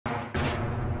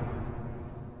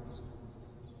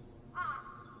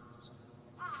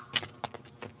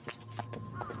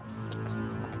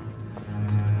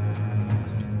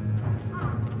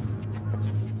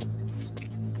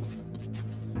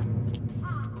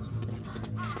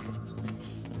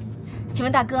请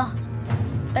问大哥，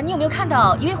你有没有看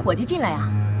到一位伙计进来啊？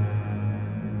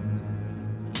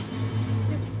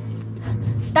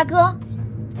大哥，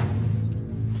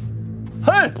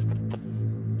嘿，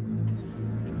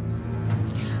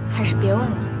还是别问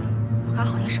了，他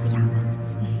好像是个哑巴。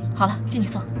好了，进去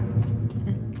坐。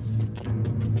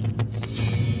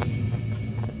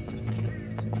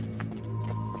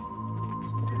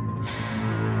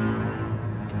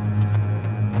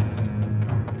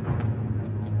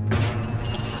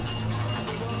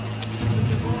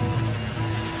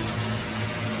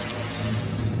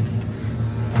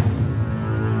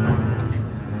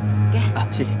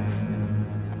谢谢。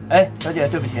哎，小姐，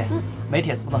对不起，没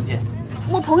帖子不能进。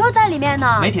我朋友在里面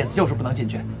呢。没帖子就是不能进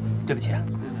去，对不起啊。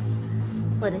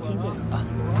我的请进。啊，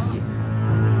请进。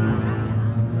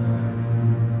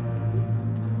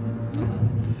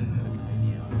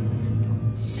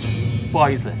不好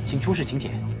意思，请出示请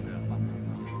帖。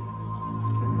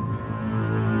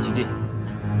请进。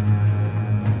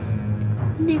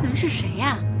那个人是谁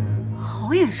呀？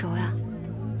好眼熟呀。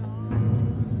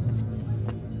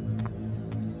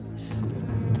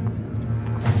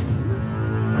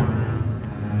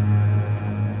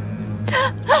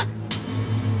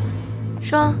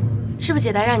 说，是不是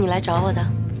姐大让你来找我的？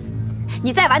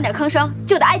你再晚点吭声，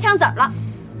就得挨枪子儿了。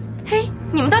嘿，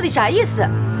你们到底啥意思？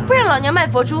不让老娘卖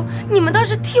佛珠，你们倒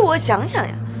是替我想想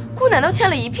呀！姑奶都欠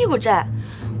了一屁股债，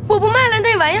我不卖了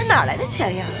那玩意儿哪来的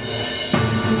钱呀？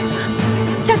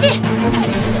小心！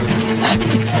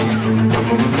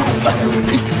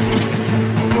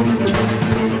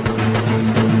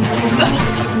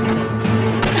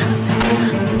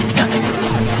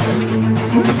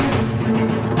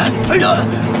哎呀！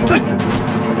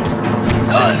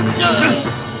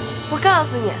我告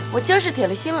诉你，我今儿是铁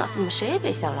了心了，你们谁也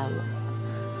别想拦我。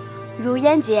如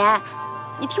烟姐，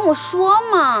你听我说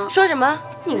嘛。说什么？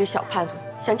你个小叛徒，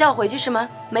想叫我回去是吗？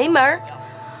没门儿！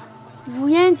如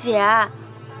烟姐，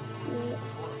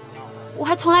我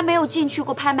还从来没有进去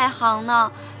过拍卖行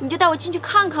呢，你就带我进去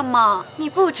看看嘛。你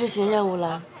不执行任务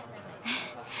了？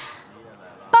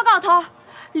报告头。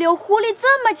 柳狐狸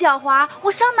这么狡猾，我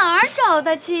上哪儿找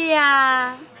他去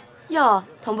呀？哟，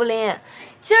佟布林，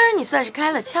今儿你算是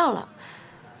开了窍了。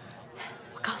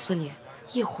我告诉你，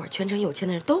一会儿全城有钱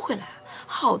的人都会来，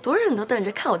好多人都等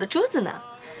着看我的珠子呢。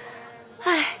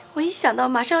哎，我一想到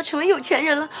马上要成为有钱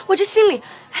人了，我这心里，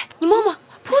哎，你摸摸，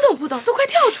扑通扑通，都快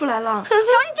跳出来了。瞧你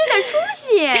这点出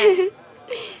息。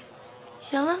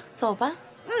行了，走吧。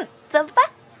走吧。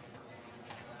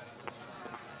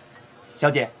 小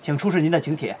姐，请出示您的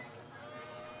请帖。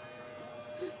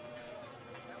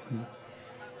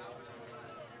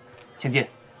请进。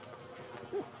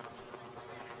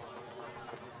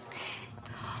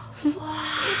哇，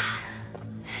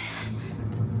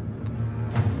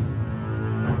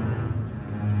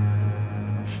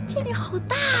这里好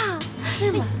大，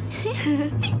是吗？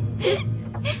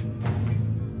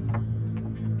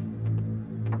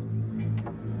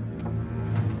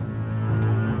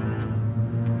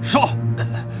说，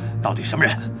到底什么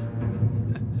人？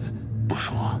不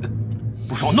说，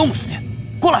我弄死你！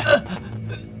过来！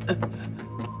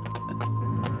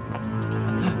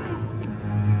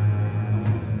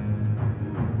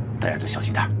大家都小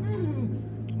心点。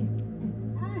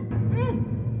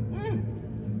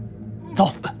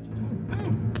走。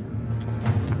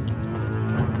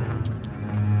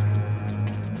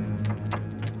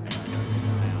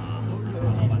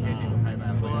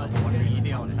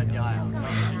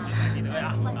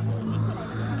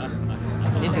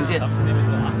您请进。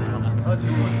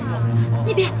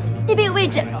那边有位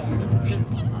置。来，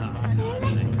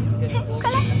快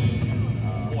来！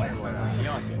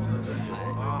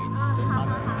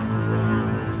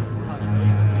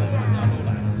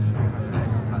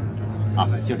啊，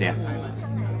就这样。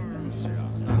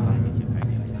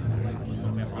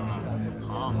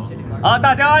啊，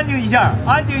大家安静一下，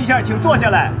安静一下，请坐下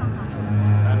来。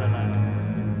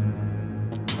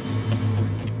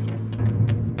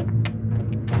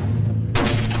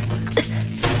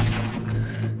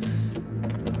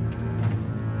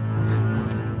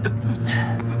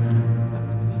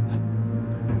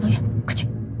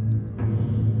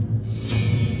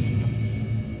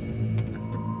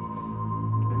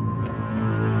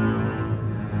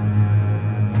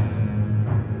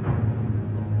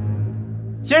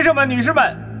 先生们、女士们，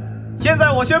现在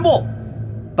我宣布，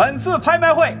本次拍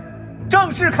卖会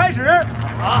正式开始。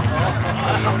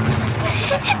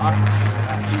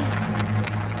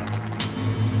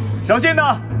首先呢，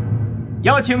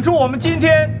要请出我们今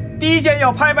天第一件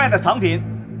要拍卖的藏品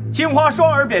——青花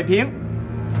双耳扁平。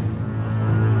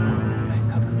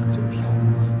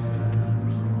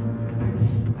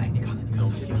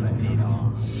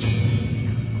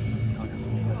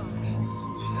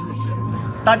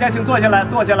大家请坐下来，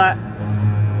坐下来。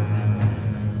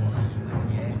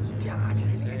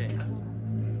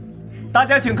大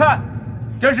家请看，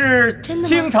这是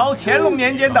清朝乾隆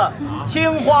年间的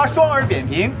青花双耳扁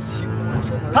平，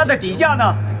它的底价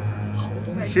呢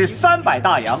是300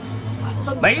大洋，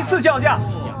每一次叫价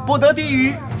不得低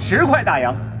于10块大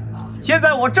洋。现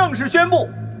在我正式宣布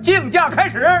竞价开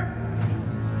始。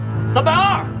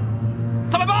320、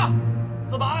380、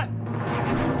400。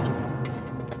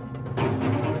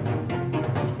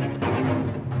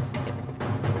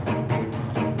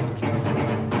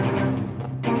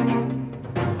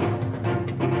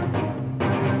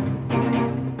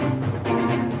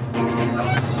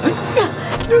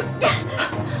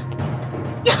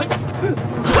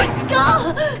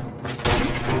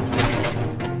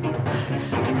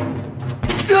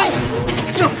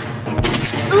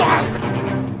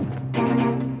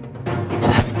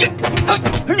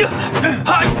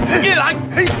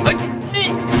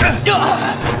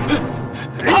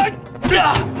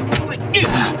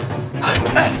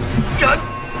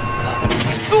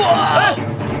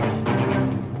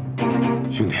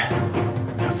兄弟，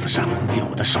要自杀不能借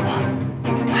我的手啊！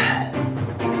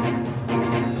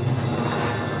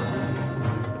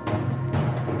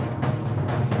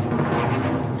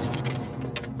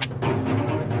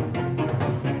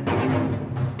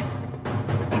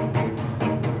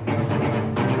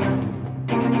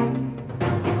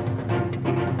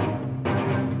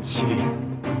麒麟，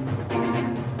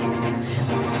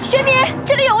薛明，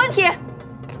这里有问题。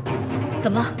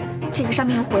怎么了？这个上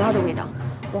面有火药的味道，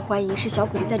我怀疑是小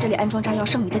鬼子在这里安装炸药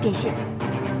剩余的电线。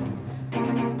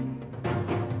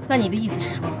那你的意思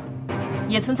是说，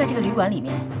也曾在这个旅馆里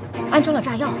面安装了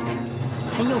炸药？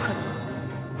很有可能。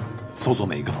搜索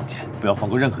每一个房间，不要放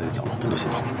过任何一个角落，分头行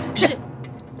动。是。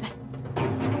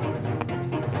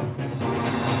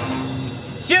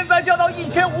现在叫到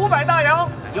1500大洋，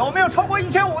有没有超过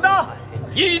1500的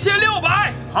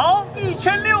？1600。好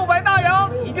，1600大洋，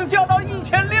已经叫到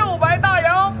1600大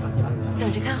洋。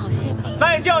等着看好戏吧。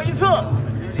再叫一次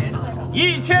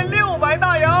，1600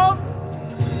大洋。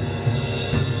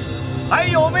还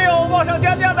有没有往上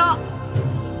加价的？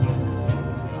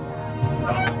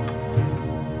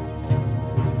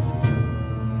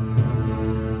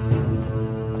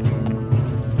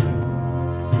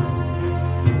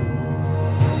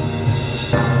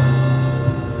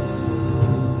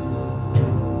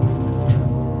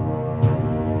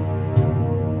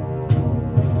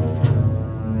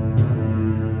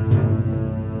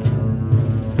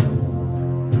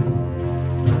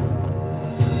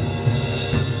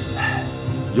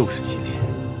又是麒麟，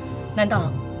难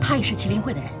道他也是麒麟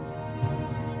会的人？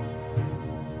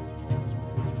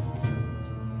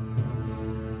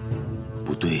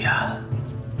不对呀，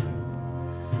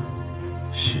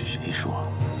是谁说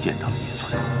见到了野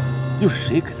村？又是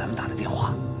谁给咱们打的电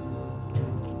话？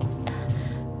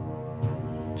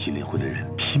麒麟会的人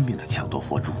拼命的抢夺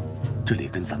佛珠，这里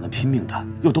跟咱们拼命的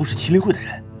又都是麒麟会的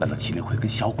人，难道麒麟会跟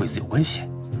小鬼子有关系？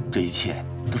这一切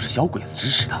都是小鬼子指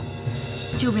使的。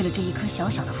就为了这一颗小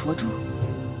小的佛珠，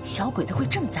小鬼子会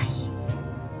这么在意？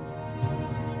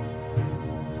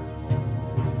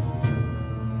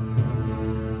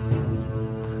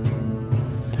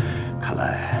看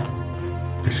来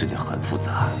这事情很复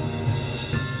杂。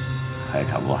开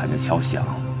场锣还没敲响，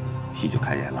戏就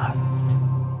开演了。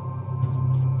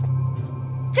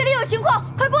这里有情况，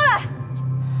快过来！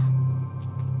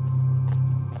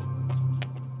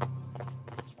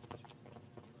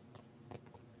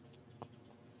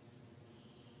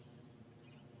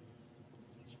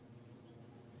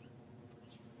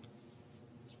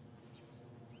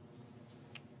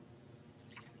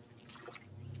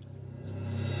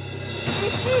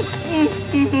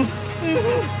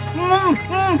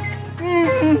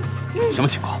什么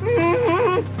情况？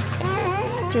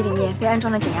这里面被安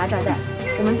装了减压炸弹，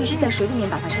我们必须在水里面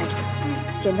把它拆除。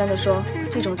简单的说，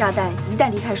这种炸弹一旦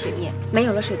离开水面，没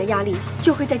有了水的压力，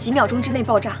就会在几秒钟之内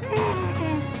爆炸。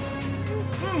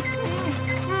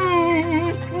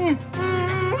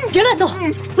别乱动，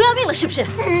不要命了是不是？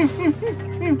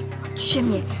薛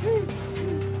明，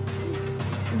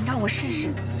你让我试试。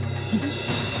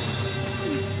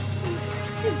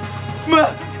妈，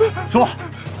说，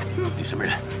你什么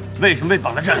人？为什么被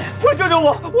绑在这里？快救救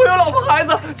我！我有老婆孩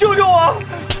子，救救我！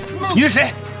你是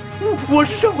谁？我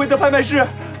是上回的拍卖师。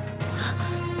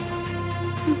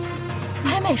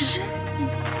拍卖师？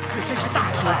这真是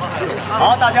大事！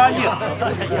好，大家安静。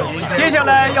接下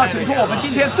来要请出我们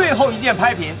今天最后一件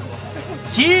拍品——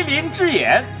麒麟之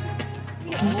眼。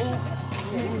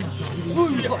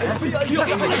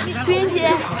朱茵姐，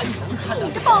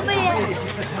你的宝贝耶！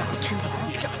真的，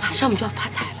马上我们就要发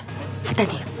财了。淡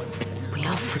定，不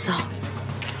要浮躁。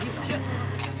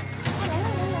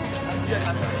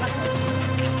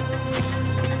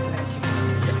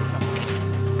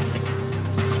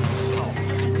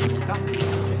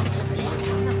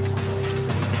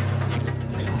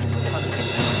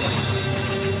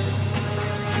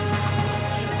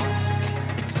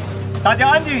大家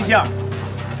安静一下，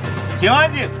请安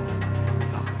静。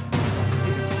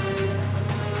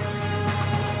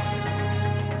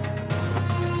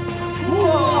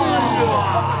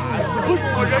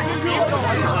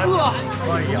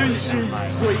真是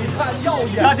璀璨耀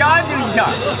眼！大家安静一下，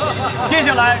接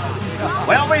下来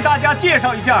我要为大家介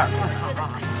绍一下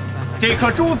这颗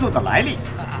珠子的来历。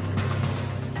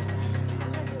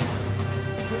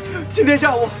今天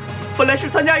下午本来是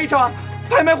参加一场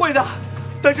拍卖会的，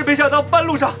但是没想到半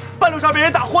路上被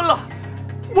人打昏了。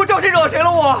我招谁惹谁了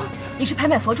我？你是拍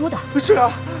卖佛珠的？是啊。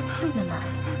那么，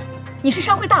你是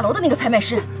商会大楼的那个拍卖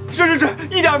师？是，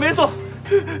一点没错。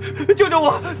救救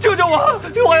我！救救我！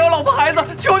我还有老婆孩子，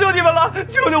求求你们了，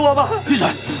救救我吧！闭嘴！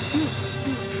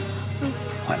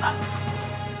坏了，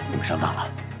我们上当了，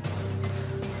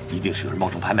一定是有人冒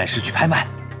充拍卖师去拍卖，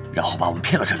然后把我们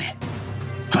骗到这里，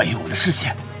转移我们的视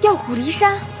线。调虎离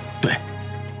山。对，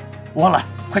忘了，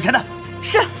快钱的。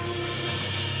是。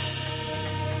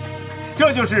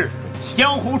这就是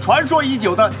江湖传说已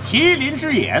久的麒麟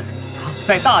之眼，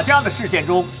在大家的视线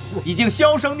中已经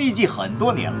销声匿迹很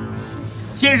多年了。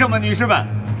先生们、女士们，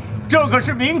这可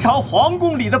是明朝皇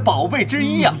宫里的宝贝之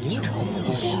一呀！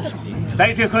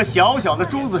在这颗小小的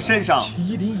珠子身上，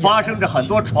发生着很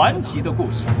多传奇的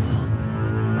故事，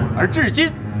而至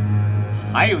今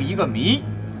还有一个谜，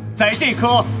在这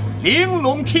颗玲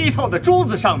珑剔透的珠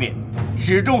子上面，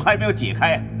始终还没有解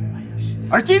开。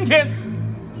而今天，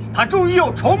它终于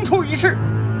又重出一世，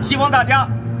希望大家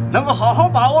能够好好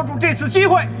把握住这次机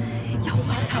会。要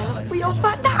发财了，不要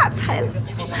发大财了。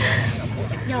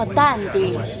要淡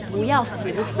定，不要浮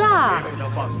躁。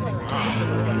对，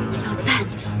要淡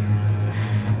定。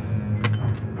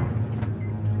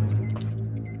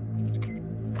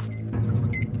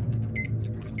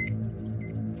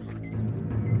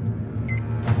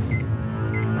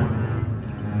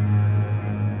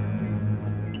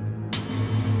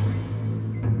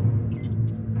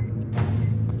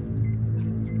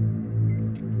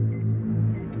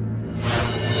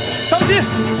当心！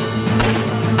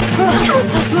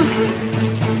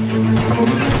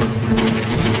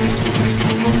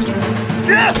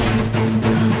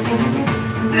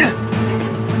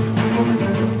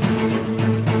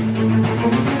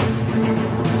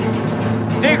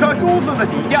这颗珠子的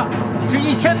底价是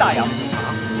1000大洋，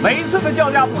每次的叫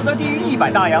价不得低于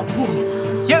100大洋。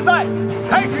现在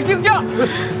开始竞价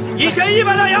，1100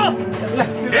大洋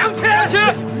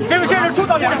，2000，这位先生出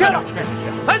到2000了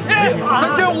，3000、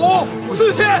3500、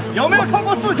4000，有没有超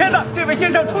过4000的？这位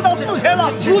先生出到4000了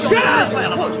，5000。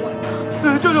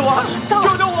救救我！救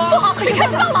救我！不好，你开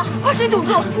始闹了，把水堵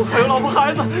住！我还有老婆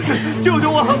孩子，救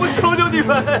救我！我求求你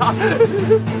们呀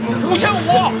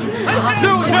！5500、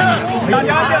6000，大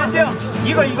家安静，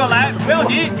一个一个来，不要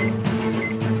急。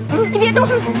你别动，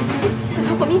想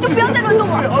要活命就不要再乱动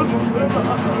了。我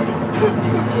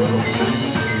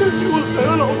还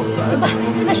有老婆孩子。怎么办？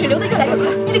现在水流得越来越快，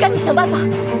你得赶紧想办法。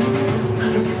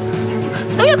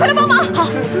能月，快来帮忙！好，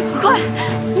快！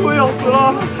我要死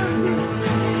了！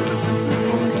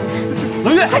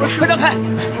冷月，快让开！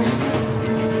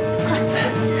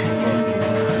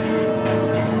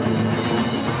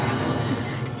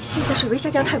现在水位下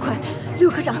降太快，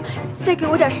刘科长，再给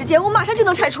我点时间，我马上就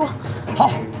能拆除。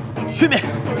好，薛敏，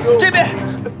这边。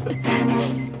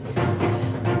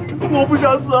我不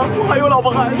想死，我还有老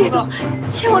婆孩子。别动，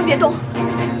千万别动！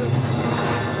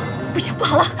不行，不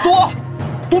好了！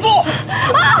堵住！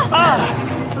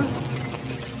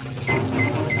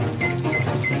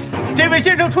这位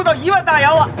先生出到1万大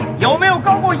洋了，有没有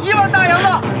高过1万大洋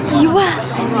的1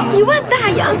万大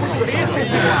洋！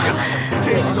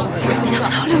想不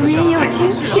到柳云也有今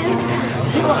天，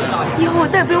以后我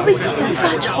再不用为钱发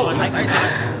愁了。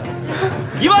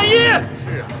11000、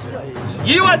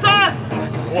13000、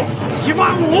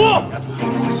15000、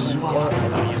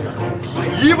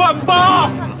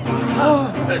18000。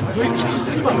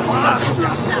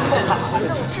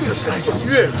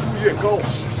越高，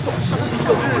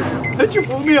去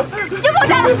扶命！有保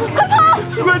障，快跑！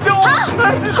快救我！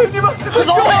你们救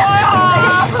我呀！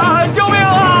救命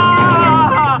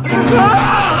啊！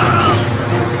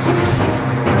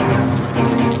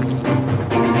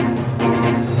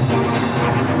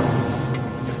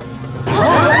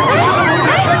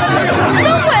等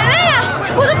回来呀！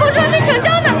我的佛珠还没成交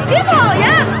呢，别跑呀！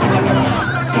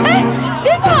哎，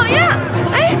别跑呀！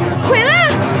哎，回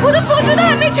来！我的佛珠都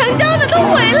还没成交呢，都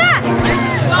回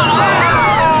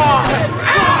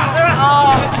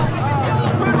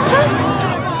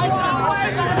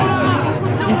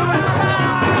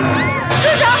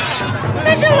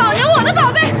那是老娘我的宝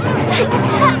贝！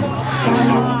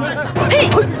嘿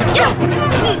呀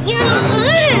呀！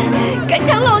敢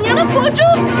抢老娘的佛珠！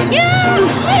呀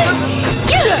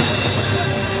呀！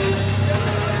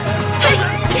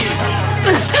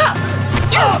嘿哈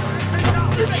呀！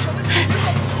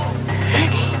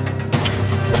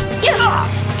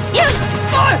呀！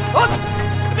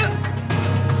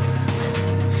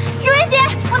如烟姐，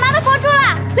我拿到佛珠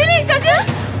了！琳琳，小心！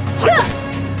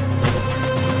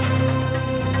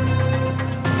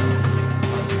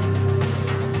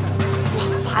王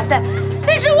八蛋，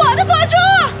那是我的佛珠！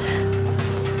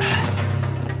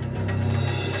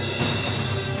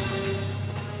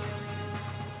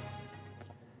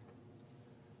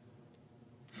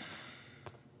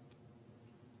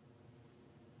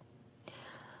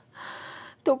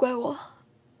都怪我，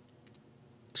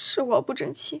是我不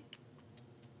争气，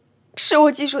是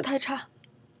我技术太差，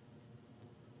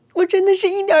我真的是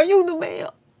一点用都没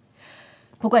有。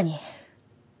不怪你，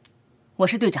我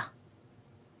是队长，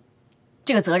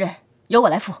这个责任由我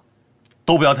来负。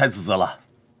都不要太自责了，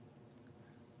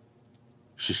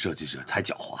是设计者太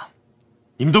狡猾。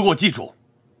你们都给我记住，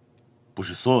不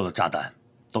是所有的炸弹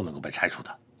都能够被拆除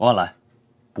的。王安来，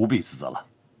不必自责了。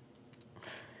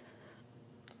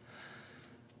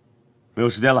没有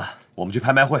时间了，我们去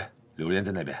拍卖会。柳岩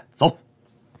在那边，走。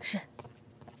是。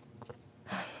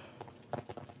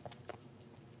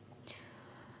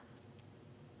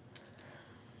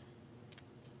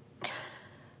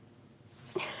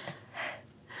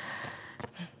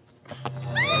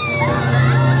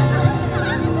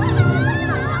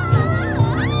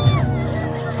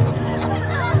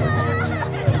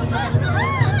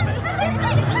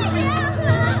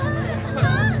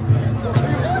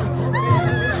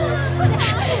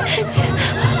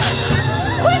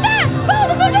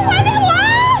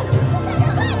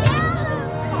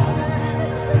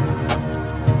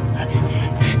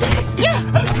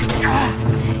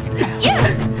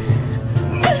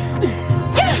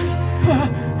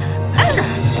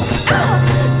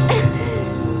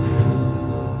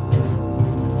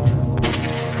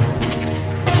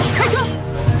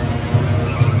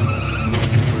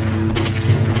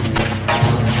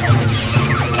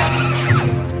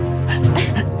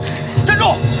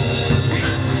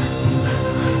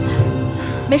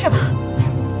没事吧？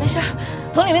没事。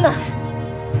佟玲玲呢？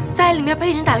在里面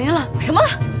被人打晕了。什么？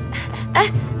哎，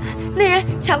那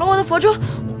人抢了我的佛珠，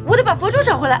我得把佛珠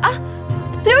找回来啊！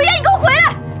柳如烟，你给我回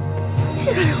来！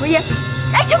这个柳如烟，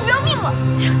爱情不要命了！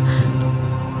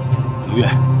刘月，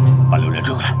把柳莲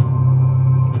追回来。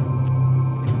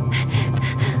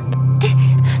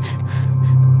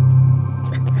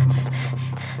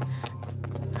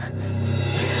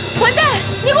混蛋，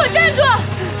你给我站住！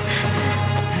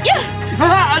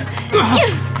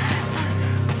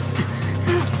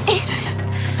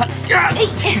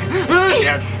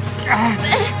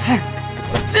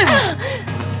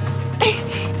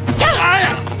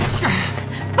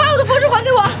把我的佛珠还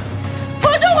给我！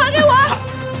佛珠还给我！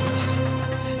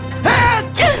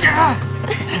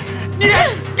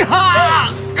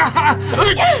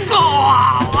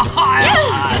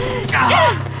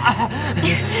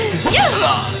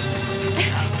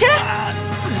起来！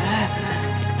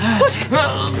过去，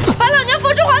把老娘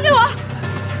佛珠还给我！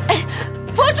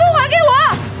佛珠还给我！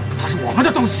它是我们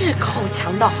的东西！日寇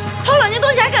强盗，偷老娘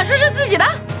东西还敢说是自己的？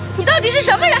你到底是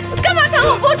什么人？干嘛抢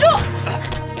我佛珠？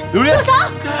刘莲，住手！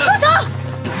住手！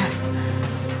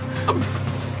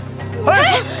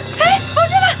哎，佛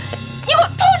珠呢？你给我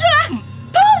吐出来！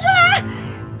吐出来！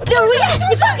柳如烟，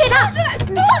你放开他！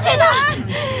放开他！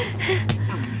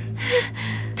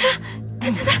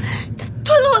他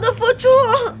吞了我的佛珠！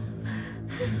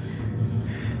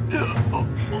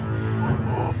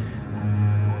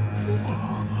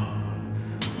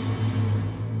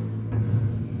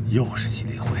又是麒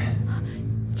麟会。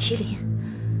麒麟，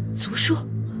族树，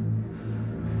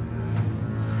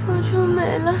佛珠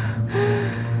没了。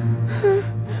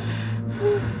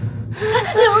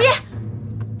柳如烟，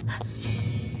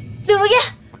柳如烟，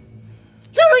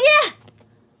柳如烟，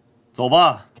走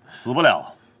吧，死不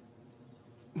了。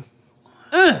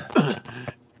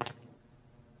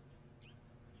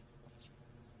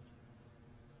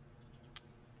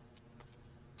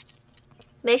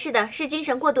没事的，是精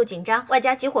神过度紧张，外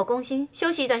加急火攻心，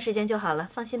休息一段时间就好了，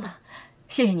放心吧。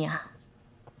谢谢你啊。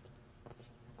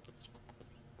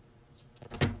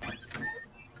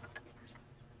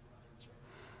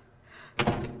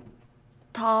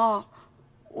桃，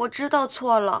我知道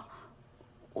错了，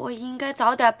我应该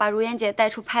早点把如烟姐带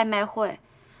出拍卖会。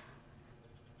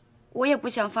我也不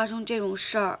想发生这种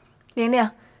事儿。玲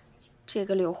玲，这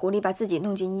个柳狐狸把自己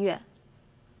弄进医院，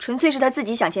纯粹是他自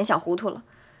己想钱想糊涂了。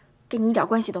跟你一点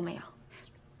关系都没有。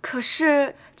可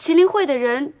是麒麟会的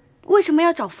人为什么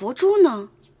要找佛珠呢？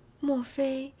莫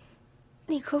非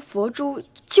那颗佛珠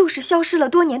就是消失了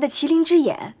多年的麒麟之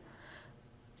眼？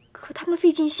可他们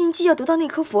费尽心机要得到那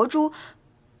颗佛珠，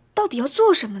到底要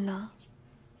做什么呢？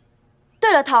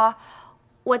对了，头儿，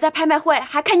我在拍卖会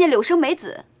还看见柳生梅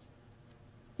子。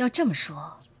要这么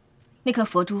说，那颗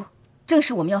佛珠正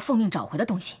是我们要奉命找回的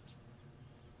东西。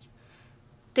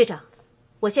队长，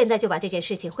我现在就把这件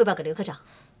事情汇报给刘科长。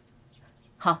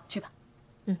好，去吧。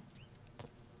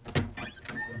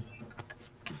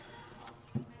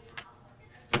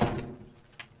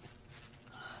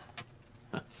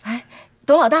哎，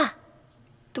董老大，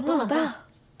董老大，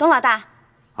董老大。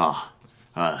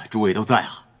诸位都在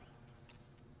啊。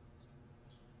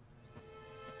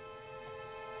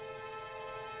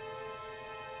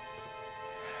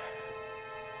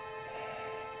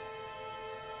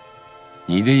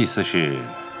你的意思是？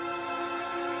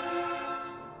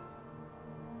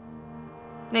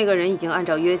那个人已经按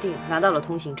照约定拿到了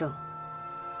通行证，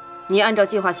你按照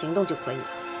计划行动就可以了。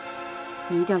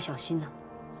你一定要小心呐。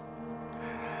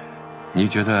你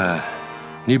觉得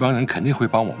那帮人肯定会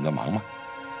帮我们的忙吗？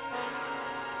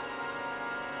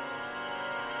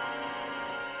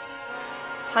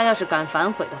他要是敢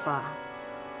反悔的话，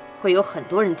会有很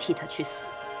多人替他去死。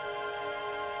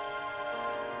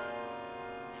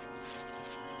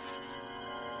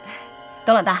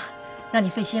董老大，让你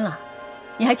费心了，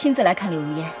你还亲自来看柳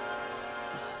如烟。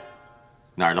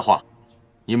哪儿的话，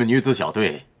你们女子小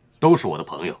队都是我的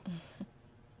朋友，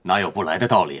哪有不来的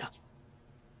道理啊？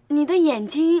你的眼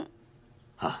睛……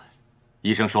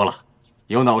医生说了，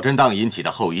由脑震荡引起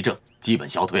的后遗症基本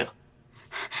消退了。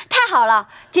太好了，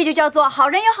这就叫做好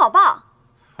人有好报。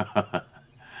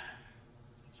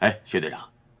哎，薛队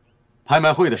长，拍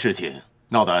卖会的事情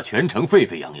闹得全城沸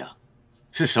沸扬扬，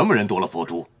是什么人夺了佛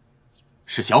珠？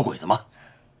是小鬼子吗？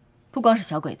不光是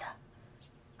小鬼子，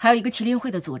还有一个麒麟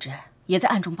会的组织也在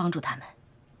暗中帮助他们。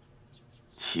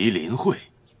麒麟会？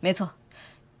没错，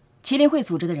麒麟会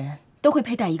组织的人都会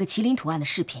佩戴一个麒麟图案的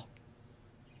饰品。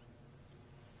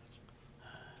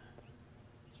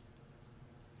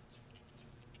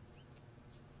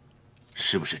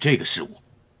是不是这个事物？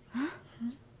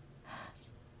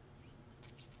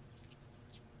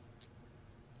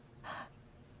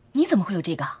你怎么会有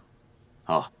这个？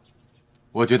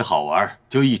我觉得好玩，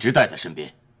就一直带在身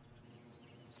边。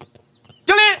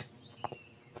敬礼！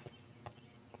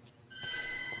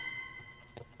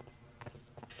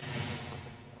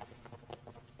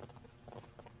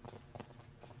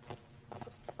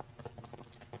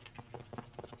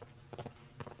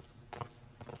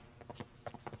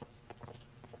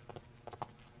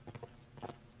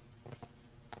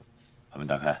把门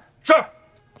打开。是。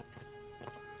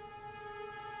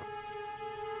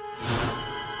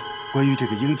关于这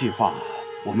个鹰计划，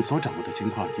我们所掌握的情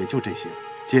况也就这些。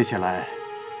接下来，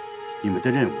你们的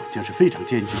任务将是非常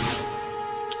艰巨的。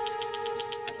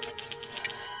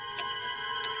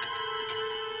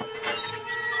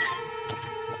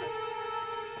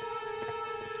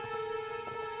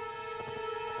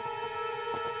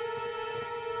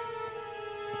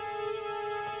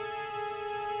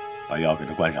把药给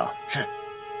他关上。是。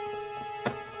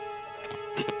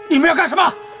你们要干什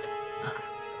么？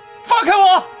放开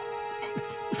我！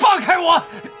放开我！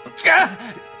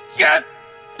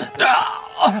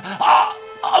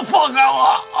放开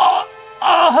我！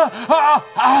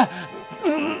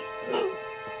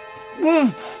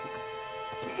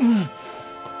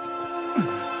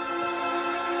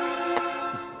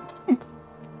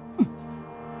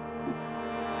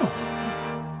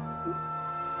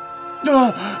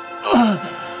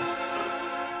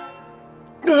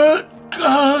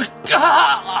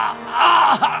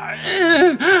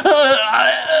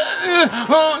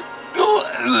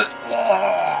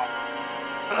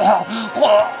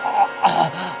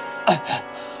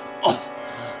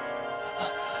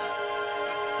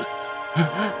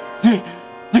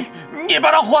你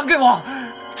把它还给我！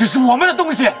这是我们的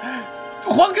东西，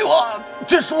还给我！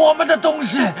这是我们的东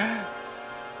西。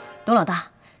董老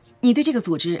大，你对这个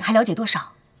组织还了解多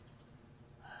少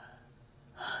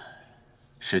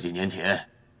？10几年前，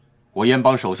我燕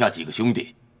帮手下几个兄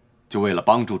弟，就为了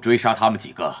帮助追杀他们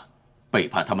几个背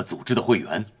叛他们组织的会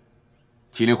员，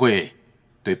麒麟会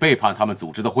对背叛他们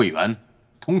组织的会员，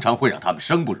通常会让他们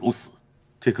生不如死。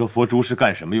这颗佛珠是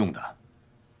干什么用的？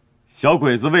小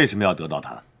鬼子为什么要得到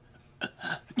它？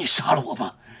你杀了我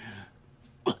吧，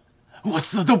我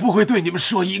死都不会对你们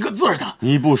说一个字的。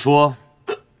你不说，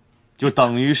就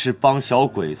等于是帮小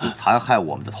鬼子残害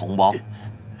我们的同胞。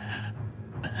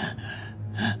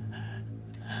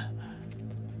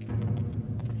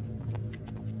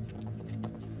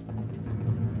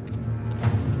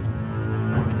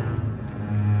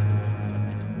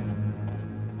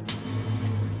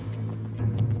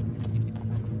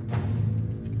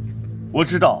我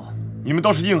知道你们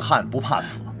都是硬汉，不怕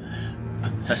死。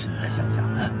但是你再想想，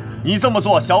你这么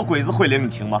做，小鬼子会领你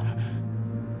情吗？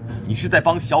你是在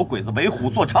帮小鬼子为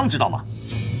虎作伥，知道吗？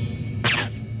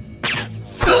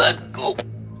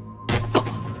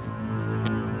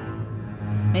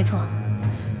没错，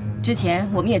之前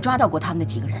我们也抓到过他们的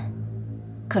几个人，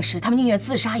可是他们宁愿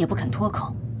自杀也不肯脱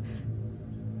口。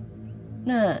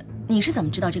那你是怎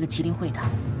么知道这个麒麟会的？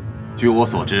据我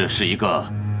所知，是一个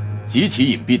极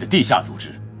其隐蔽的地下组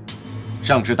织，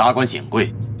上至达官显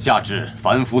贵，下至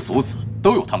凡夫俗子，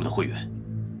都有他们的会员，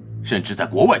甚至在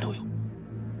国外都有。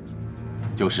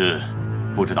就是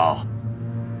不知道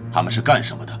他们是干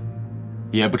什么的，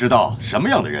也不知道什么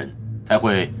样的人才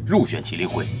会入选麒麟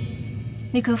会。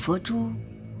那颗佛珠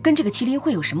跟这个麒麟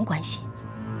会有什么关系？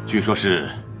据说是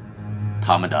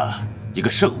他们的一个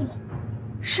圣物。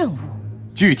圣物？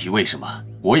具体为什么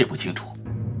我也不清楚。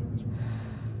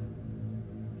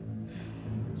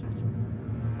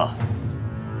啊！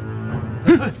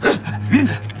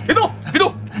别动！别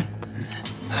动！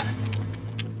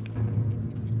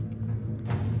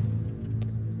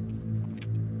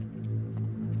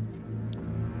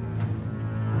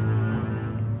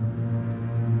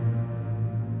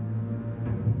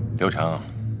刘成，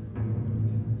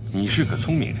你是个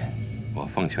聪明人，我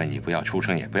奉劝你不要出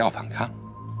声，也不要反抗，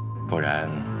不然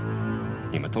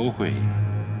你们都会，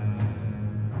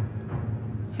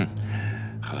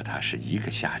和他是一个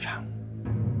下场。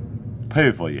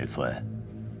佩服野村，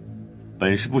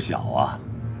本事不小啊，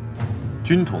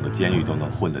军统的监狱都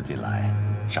能混得进来。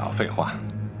少废话。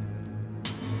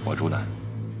佛珠呢？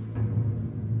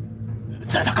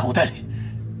在他口袋里。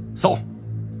搜。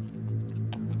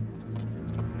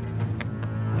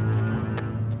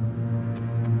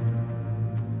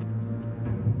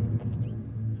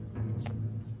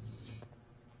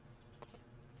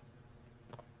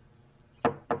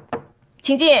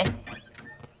请进。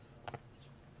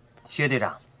薛队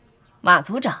长，马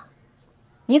组长，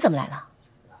你怎么来了？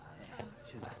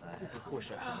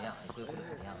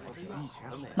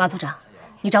马组长，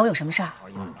你找我有什么事儿？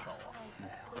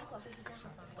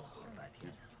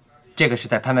这个是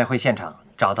在拍卖会现场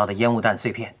找到的烟雾弹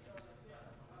碎片，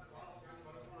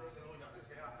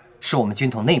是我们军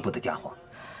统内部的家伙。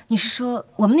你是说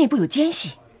我们内部有奸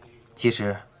细？其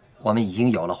实我们已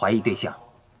经有了怀疑对象。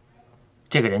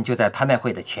这个人就在拍卖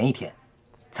会的前一天，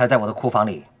才在我的库房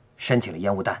里申请了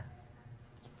烟雾弹。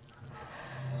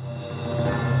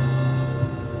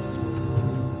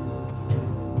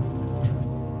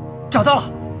找到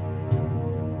了！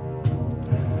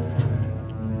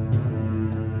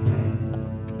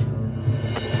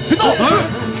别动！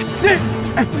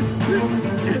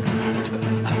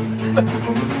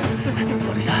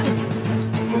往里下，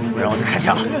不然我就开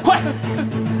枪了！快！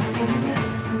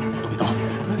都别动！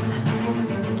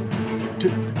这。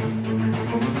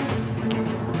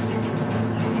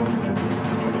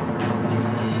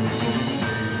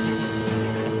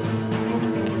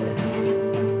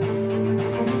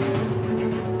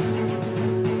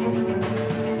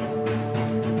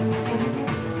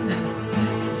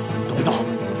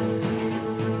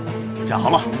站好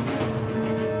了，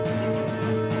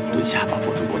蹲下，把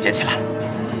佛珠给我捡起来，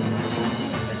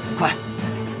快！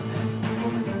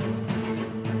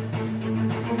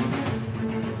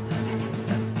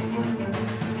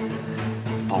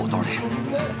放我兜里，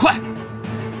快！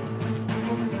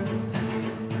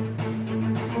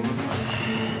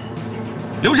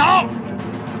留手，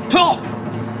退后！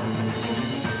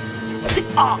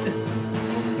啊！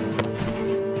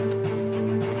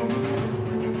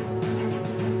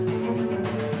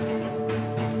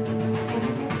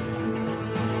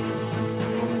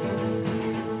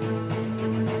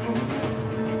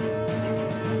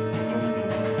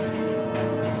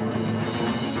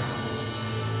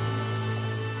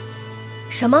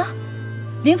什么？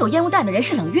领走烟雾弹的人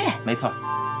是冷月？没错，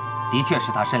的确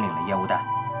是他申领了烟雾弹，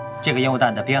这个烟雾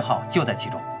弹的编号就在其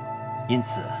中，因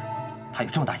此他有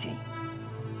重大嫌疑。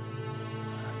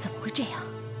怎么会这样？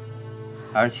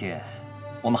而且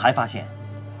我们还发现，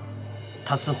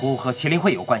他似乎和麒麟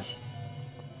会有关系。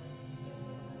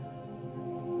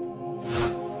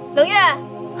冷月。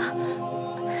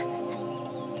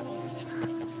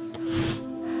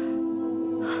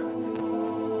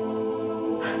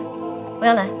欧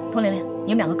阳来，童玲玲，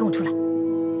你们两个跟我出来。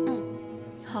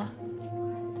好。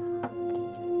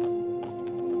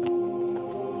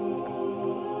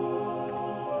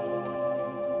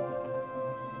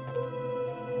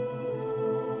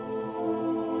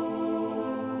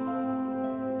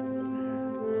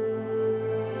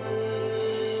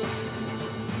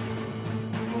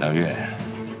冷月，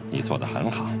你做得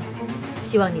很好。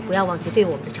希望你不要忘记对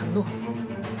我们的承诺。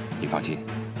你放心，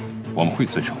我们会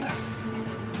遵守的。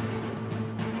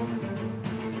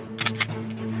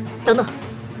等等，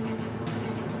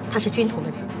他是军统的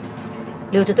人，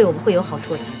留着对我们会有好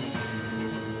处的。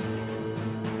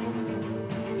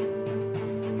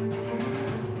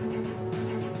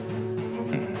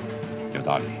有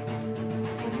道理。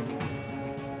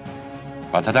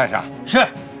把他带上。是。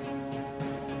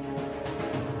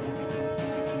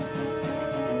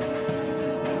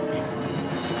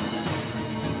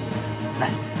来，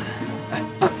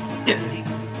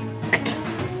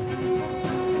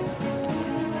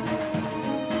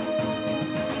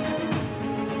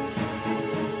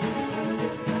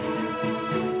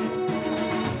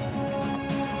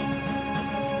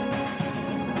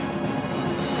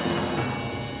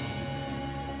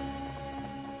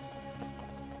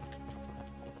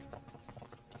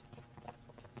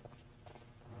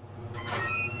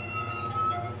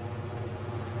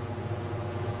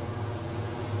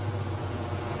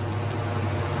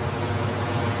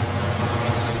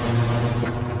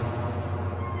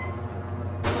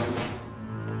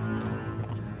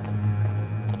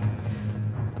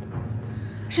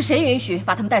是谁允许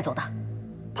把他们带走的？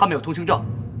他们有通行证，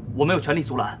我没有权利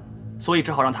阻拦，所以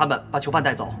只好让他们把囚犯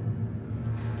带走。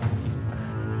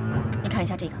你看一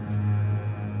下这个，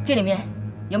这里面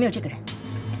有没有这个人？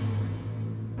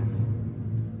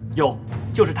有，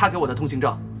就是他给我的通行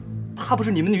证。他不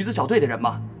是你们女子小队的人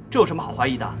吗？这有什么好怀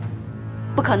疑的？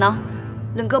不可能，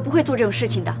冷哥不会做这种事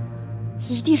情的，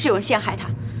一定是有人陷害他，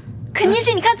肯定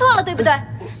是你看错了，对不对？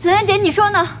兰兰姐，你说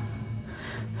呢？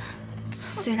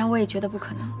虽然我也觉得不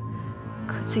可能，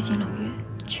可最近冷月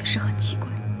确实很奇怪。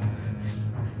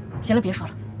行了，别说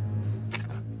了，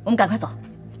我们赶快走。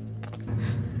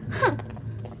哼！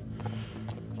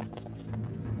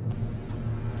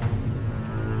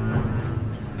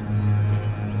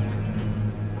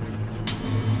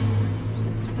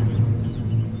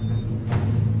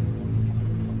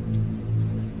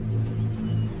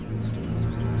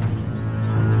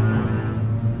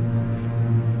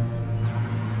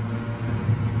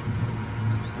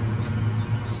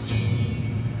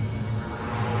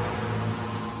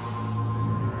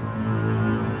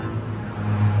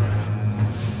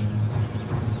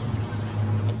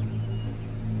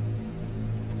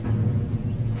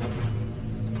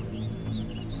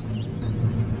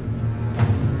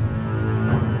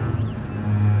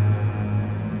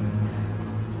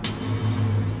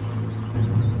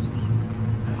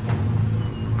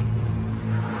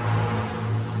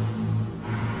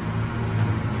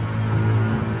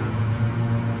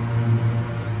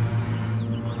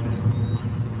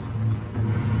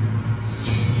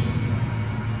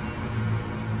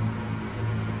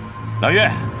老岳，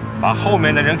把后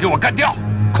面的人给我干掉，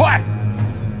快！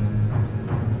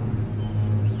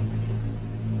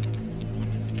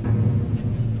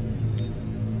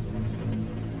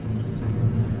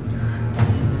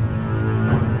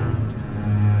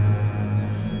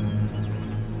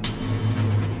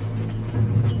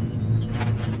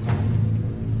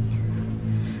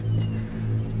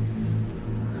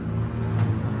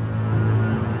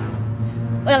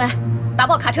欧阳来，打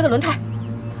爆卡车的轮胎，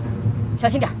小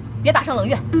心点，别打伤冷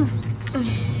月。嗯。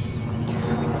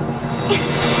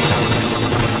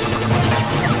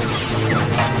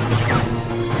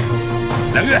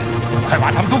冷月，快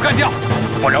把他们都干掉，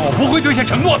不然我不会兑现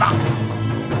承诺的。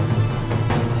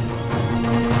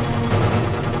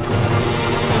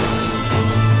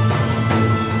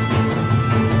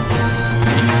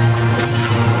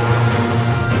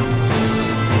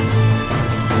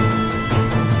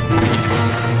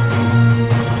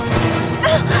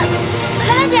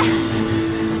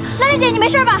兰姐，你没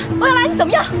事吧？欧阳来，你怎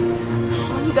么样？好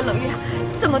你个冷月，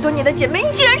这么多年的姐妹，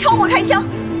你竟然朝我开枪！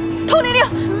通灵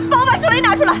灵，帮我把手雷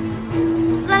拿出来！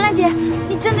兰姐，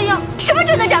你真的要？什么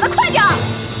真的假的？快点！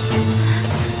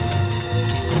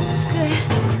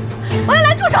欧阳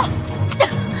来，住手！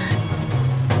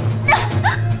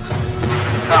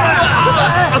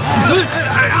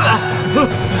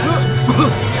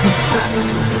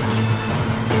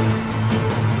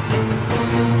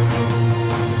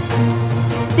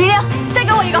李玲，再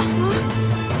给我一个！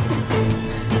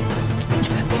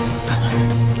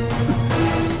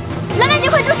兰姐，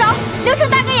快住手！刘胜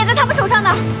大哥也在他们手上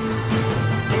呢。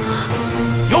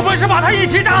有本事把他一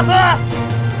起炸死！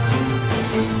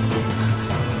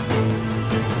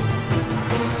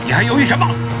你还犹豫什么？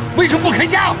为什么不开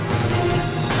枪？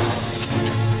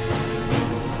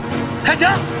开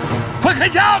枪！快开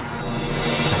枪！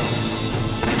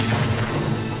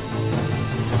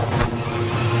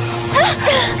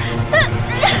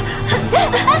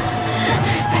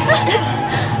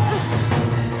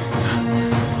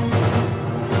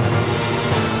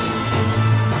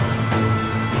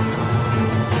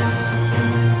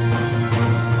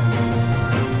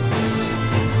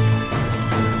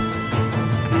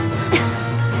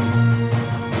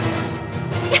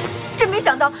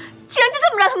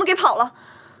跑了。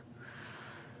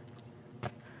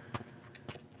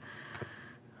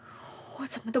我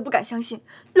怎么都不敢相信，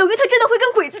冷月他真的会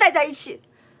跟鬼子待在一起。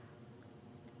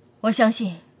我相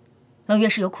信，冷月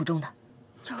是有苦衷的。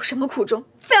有什么苦衷？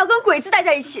非要跟鬼子待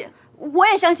在一起？我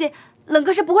也相信冷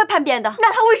哥是不会叛变的。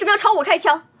那他为什么要朝我开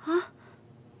枪啊？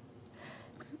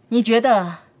你觉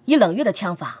得以冷月的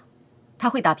枪法，他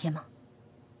会大偏吗？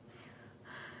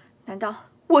难道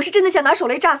我是真的想拿手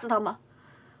雷炸死他吗？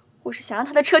我是想让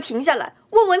他的车停下来，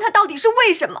问问他到底是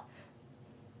为什么。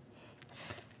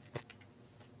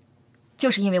就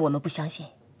是因为我们不相信，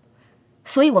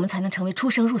所以我们才能成为出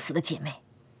生入死的姐妹。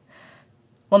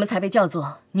我们才被叫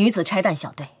做女子拆弹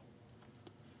小队。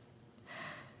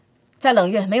在冷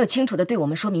月没有清楚地对我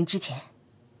们说明之前，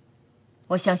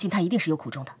我相信他一定是有苦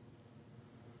衷的。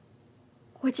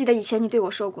我记得以前你对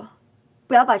我说过，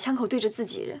不要把枪口对着自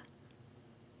己人。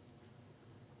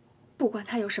不管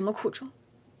他有什么苦衷，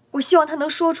我希望他能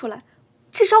说出来，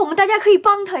至少我们大家可以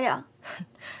帮他呀。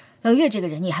冷月这个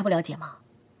人你还不了解吗？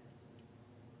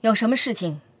有什么事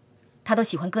情，他都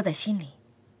喜欢搁在心里，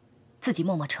自己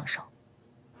默默承受。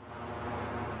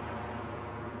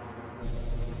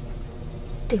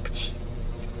对不起，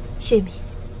薛敏。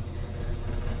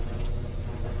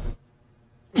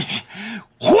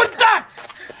混蛋！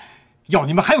要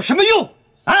你们还有什么用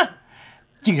啊？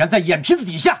竟然在眼皮子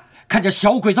底下看着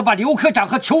小鬼子把刘科长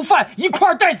和囚犯一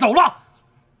块带走了！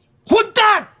混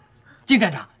蛋！金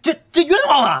站长，这冤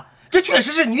枉啊！这确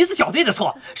实是女子小队的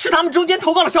错，是他们中间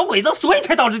投靠了小鬼子，所以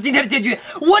才导致今天的结局。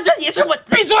我这也是我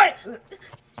闭嘴！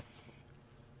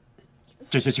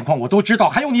这些情况我都知道，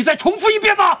还用你再重复一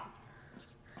遍吗？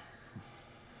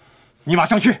你马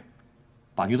上去，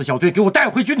把女子小队给我带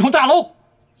回军统大楼，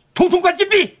统统关禁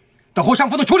闭，等候上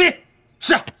峰的处理。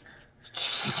是。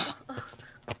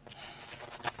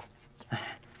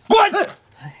滚！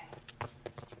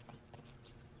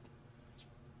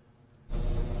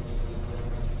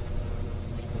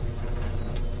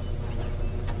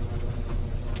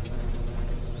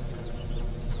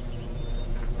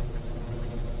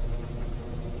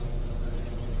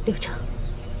刘成，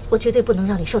我绝对不能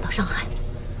让你受到伤害。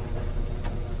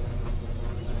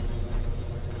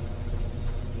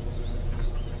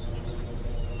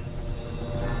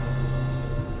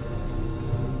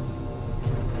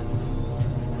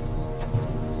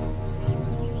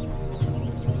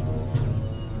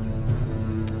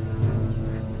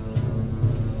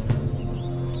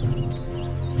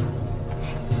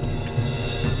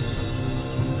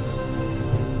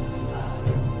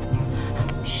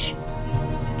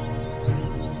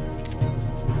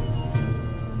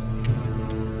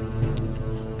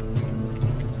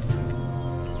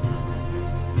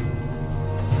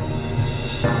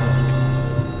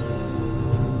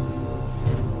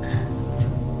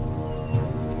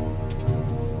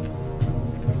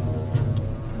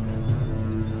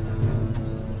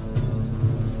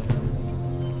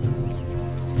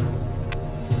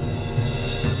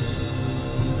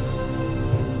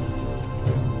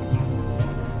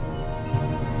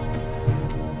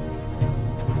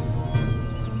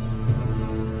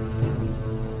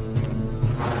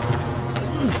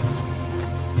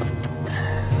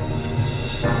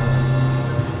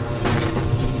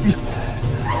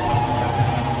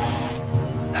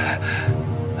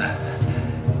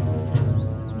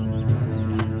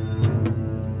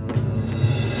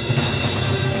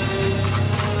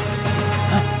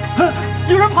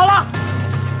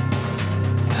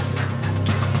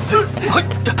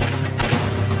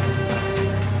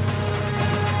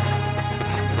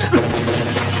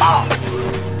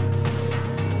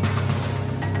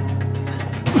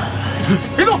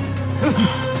别动！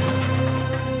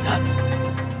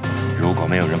如果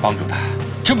没有人帮助他，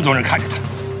这么多人看着他，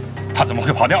他怎么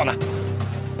会跑掉呢？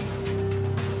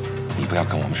你不要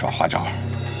跟我们耍花招，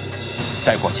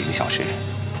再过几个小时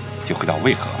就会到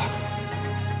渭河了。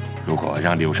如果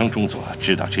让柳生中佐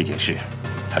知道这件事，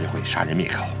他就会杀人灭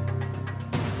口，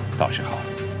到时候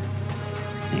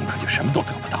你们可就什么都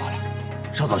得不到了。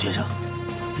少早先生，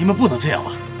你们不能这样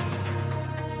吧？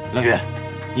冷月，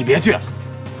你别倔了，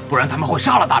不然他们会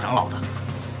杀了大长老的。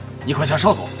你快向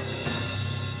少佐。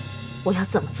我要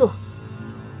怎么做，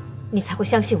你才会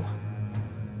相信我？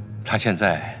他现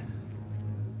在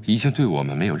已经对我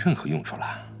们没有任何用处了，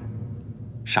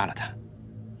杀了他。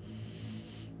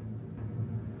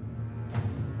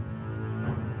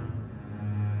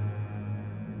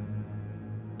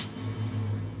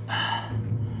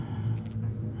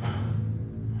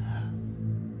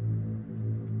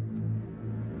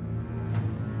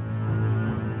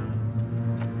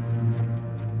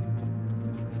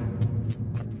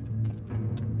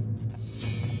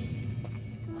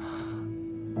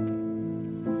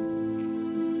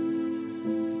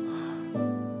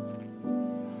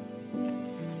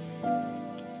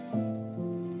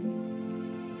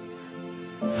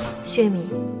薛明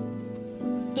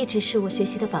一直是我学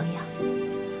习的榜样，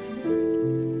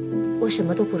我什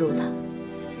么都不如他。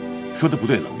说的不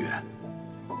对，冷月，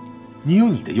你有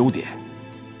你的优点，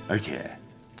而且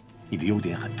你的优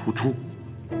点很突出。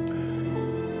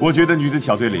我觉得女子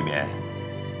小队里面，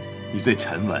你最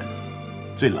沉稳、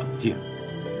最冷静，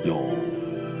有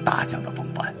大将的风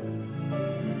范。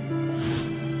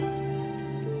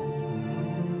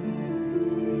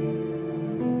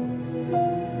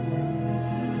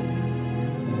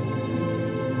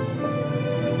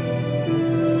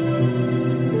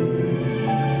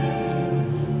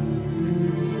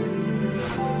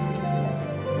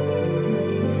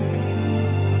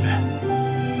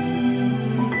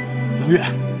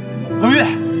冷月，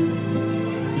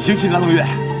你醒醒啊，冷月，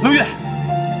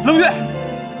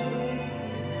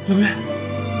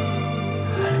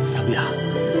怎么样？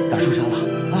哪受伤了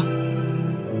啊？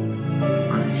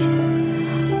过去，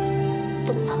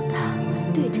董老大、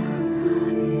队长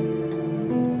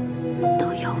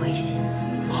都有危险。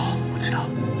哦，我知道。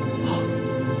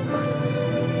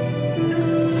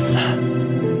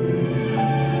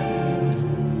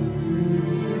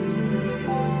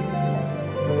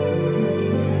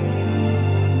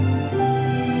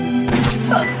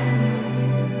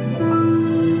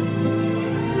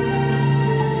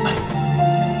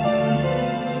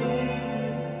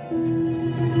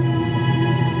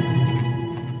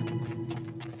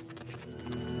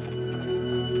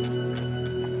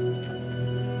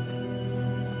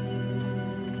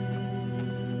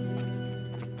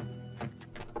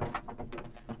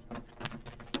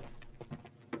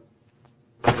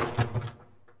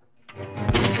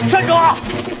站住！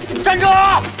站住！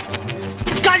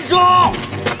站住！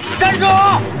站住！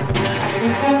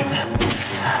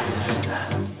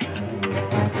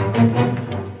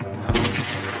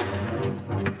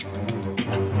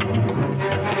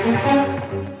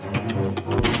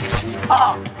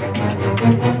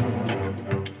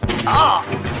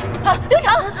刘成，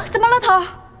怎么了，头？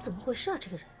怎么回事啊，这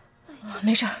个人？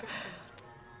没事儿，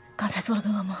刚才做了个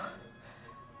噩梦。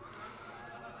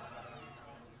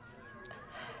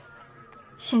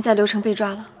现在刘成被抓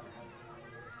了，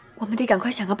我们得赶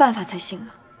快想个办法才行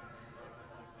啊！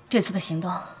这次的行动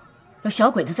有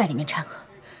小鬼子在里面掺和，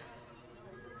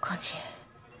况且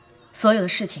所有的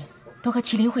事情都和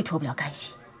麒麟会脱不了干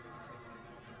系，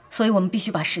所以我们必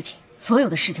须把所有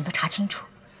的事情都查清楚。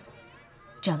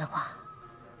这样的话，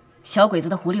小鬼子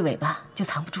的狐狸尾巴就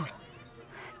藏不住了。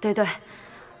对，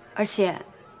而且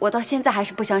我到现在还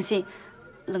是不相信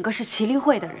冷哥是麒麟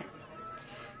会的人。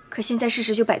可现在事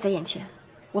实就摆在眼前。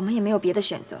我们也没有别的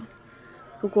选择。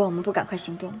如果我们不赶快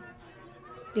行动，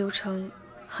刘成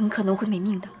很可能会没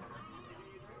命的。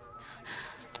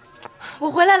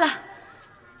我回来了，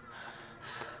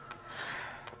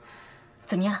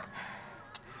怎么样？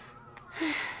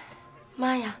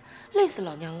妈呀，累死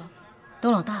老娘了！董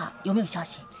老大有没有消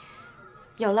息？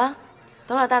有了，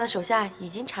董老大的手下已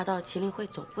经查到了麒麟会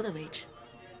总部的位置。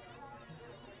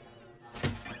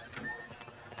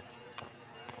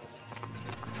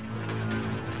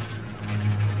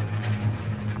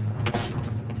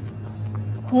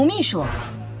胡秘书，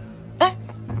哎，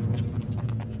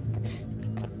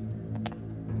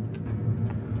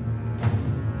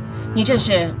你这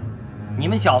是？你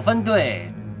们小分队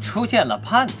出现了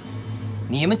叛徒，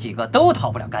你们几个都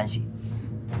逃不了干系。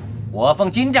我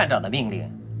奉金站长的命令，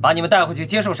把你们带回去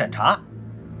接受审查。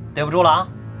对不住了啊！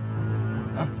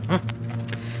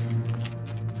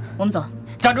我们走。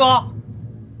站住！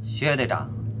薛队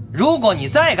长，如果你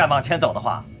再敢往前走的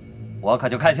话，我可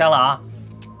就开枪了啊！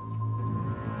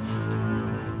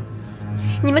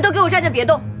你们都给我站着别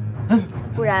动，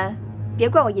不然别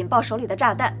怪我引爆手里的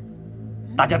炸弹。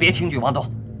大家别轻举妄动，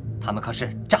他们可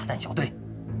是炸弹小队。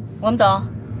我们走。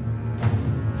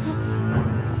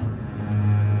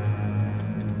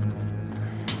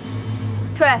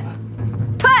退，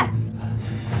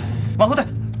往后退，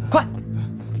快！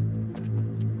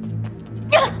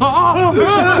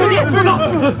出去！别动！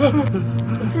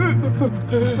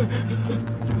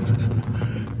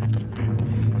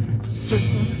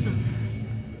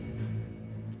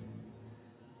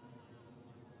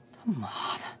他妈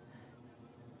的！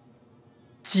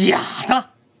假的！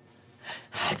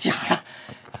假的！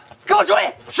给我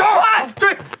追！是，快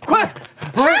追！快！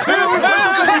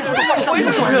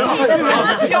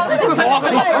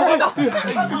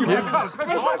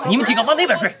你们几个往那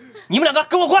边追，你们两个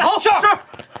跟我过来。是。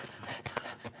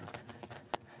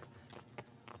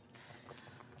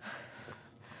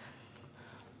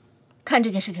看这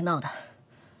件事情闹的，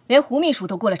连胡秘书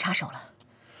都过来插手了。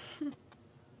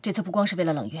这次不光是为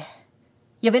了冷月，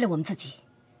也为了我们自己，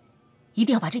一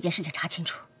定要把这件事情查清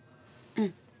楚。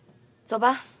走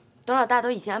吧，董老大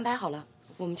都已经安排好了，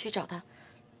我们去找他。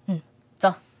嗯，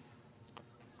走。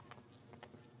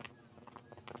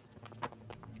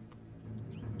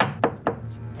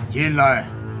进来。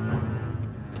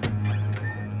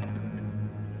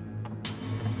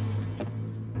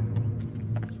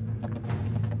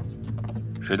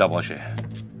水岛博士，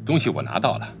东西我拿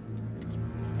到了。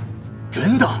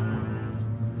真的？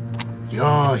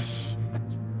哟西，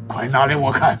快拿来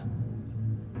我看。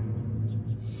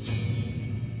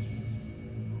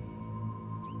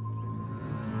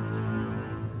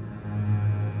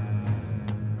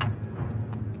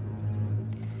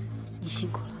你辛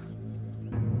苦了。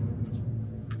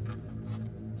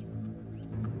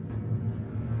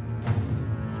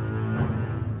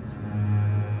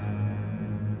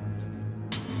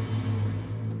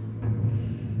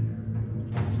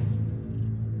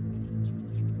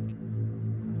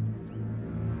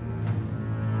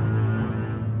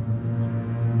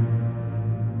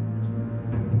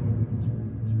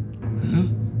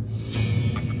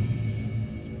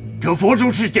这佛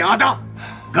珠是假的，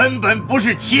根本不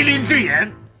是麒麟之眼。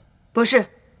博士，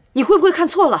你会不会看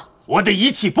错了？我的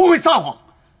仪器不会撒谎，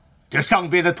这上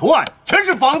边的图案全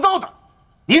是仿造的，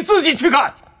你自己去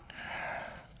看。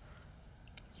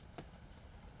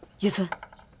叶村，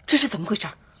这是怎么回事？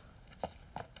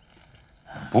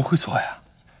不会错呀，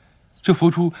这佛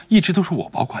珠一直都是我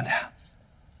保管的呀。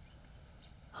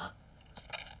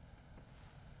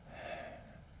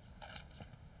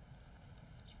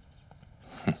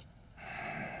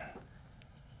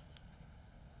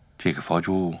这个佛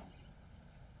珠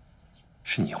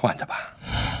是你换的吧？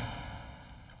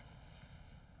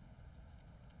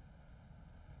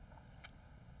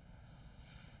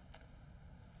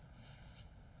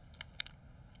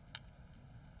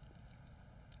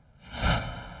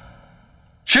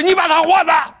是你把它换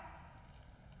的？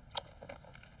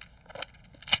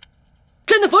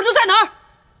真的佛珠在哪儿？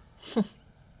哼，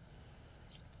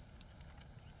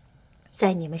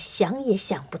在你们想也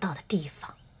想不到的地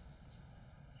方。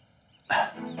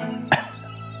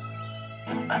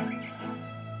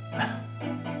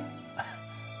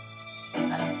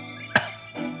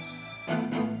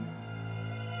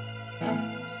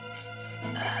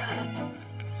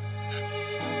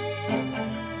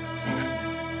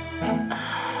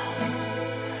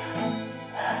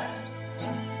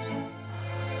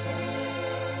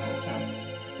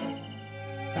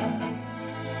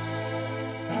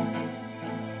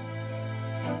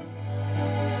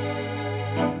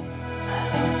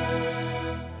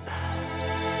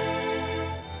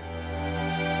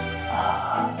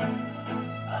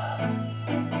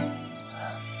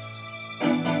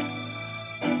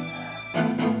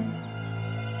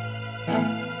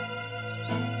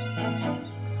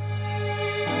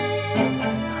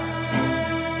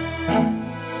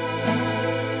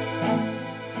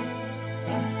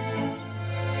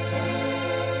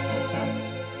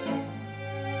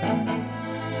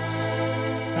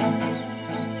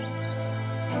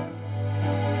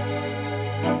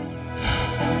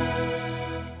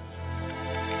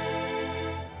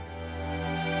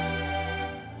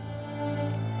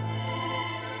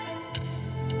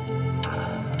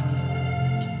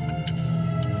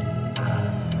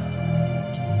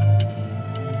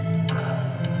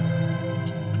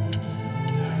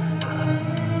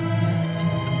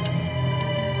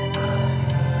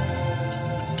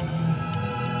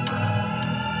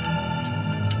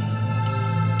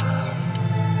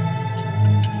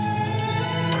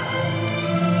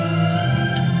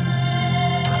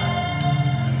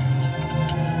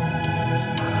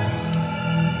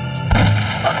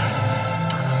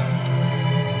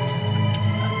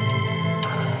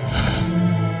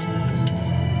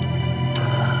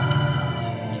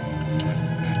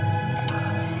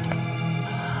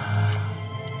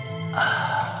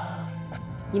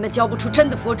你们交不出真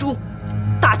的佛珠，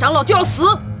大长老就要死！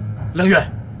冷月，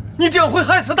你这样会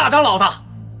害死大长老的。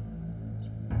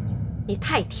你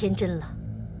太天真了，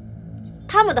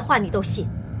他们的话你都信。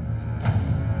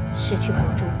失去佛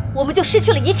珠，我们就失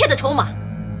去了一切的筹码。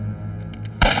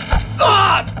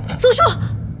啊！祖叔，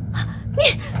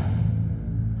你……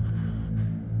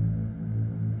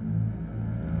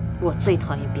我最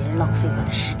讨厌别人浪费我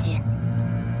的时间。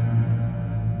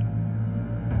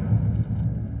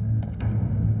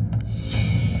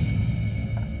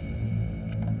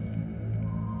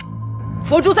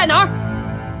佛珠在哪儿？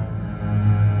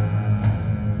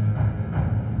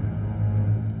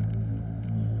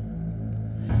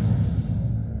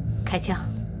开枪！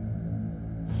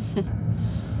哼，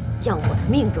要我的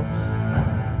命容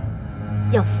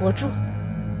易，要佛珠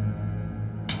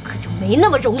可就没那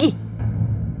么容易。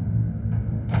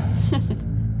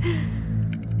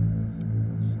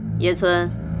叶村，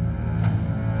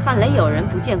看来有人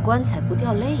不见棺材不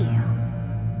掉泪呀。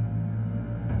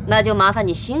那就麻烦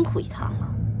你辛苦一趟了。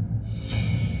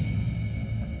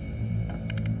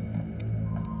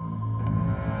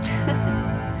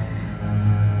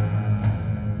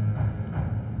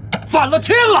反了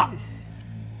天了！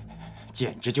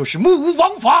简直就是目无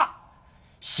王法。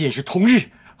昔日同日，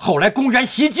后来公然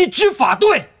袭击执法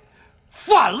队，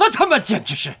反了他们，简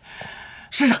直是！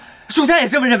是啊，属下也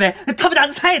这么认为，他们胆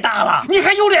子太大了。你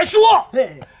还有脸说？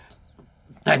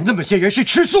但那么些人是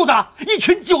吃素的，一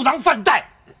群酒囊饭袋，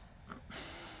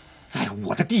在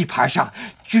我的地盘上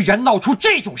居然闹出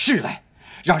这种事来，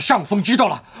让上峰知道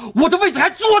了，我的位子还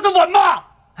坐得稳吗？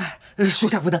属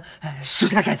下不能，属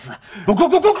下该死！滚！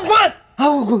啊！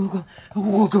我滚！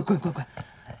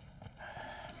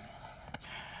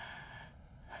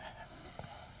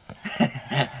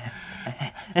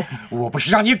我不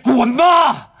是让你滚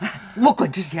吗？我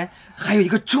滚之前还有一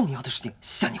个重要的事情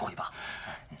向你汇报。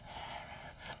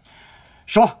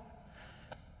说，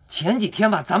前几天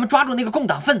吧，咱们抓住那个共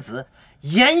党分子，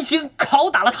严刑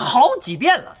拷打了他好几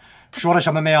遍了。说了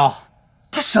什么没有？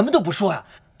他什么都不说呀，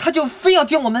他就非要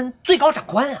见我们最高长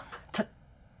官啊！他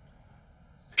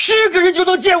是个人就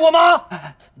能见我吗？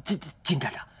金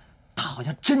站长，他好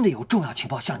像真的有重要情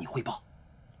报向你汇报。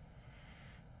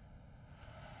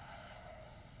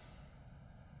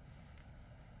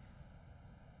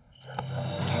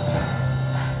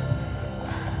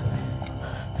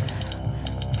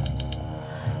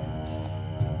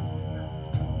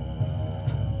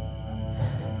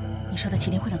你说的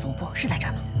麒麟会的总部是在这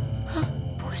儿吗？啊，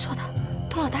不会错的，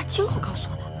董老大亲口告诉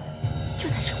我的，就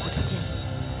在这骨头店里。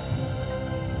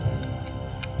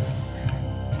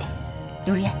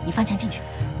刘日燕，你翻墙进去。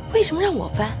为什么让我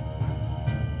翻？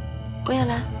欧阳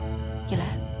兰，你来。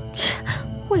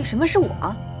为什么是我？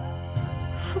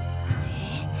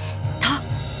头儿，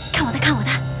看我的，看我的。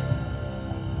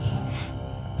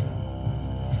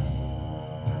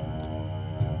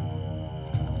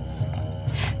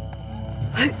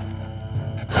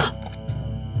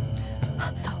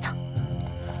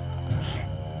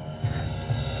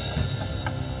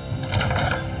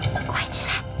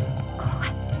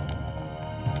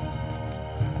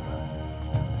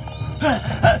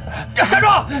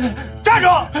站住！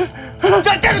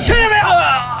听见没有？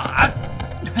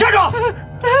站住！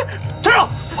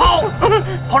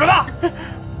跑什么？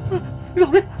老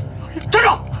爷，站住！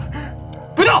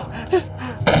不动！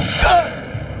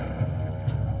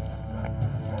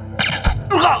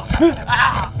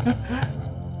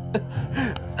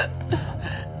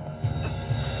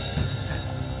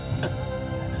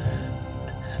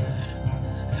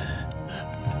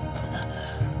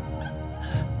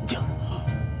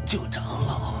就长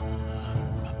老。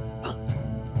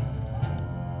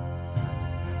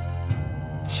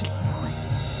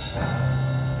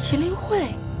麒麟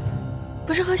会，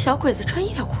不是和小鬼子穿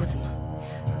一条裤子吗？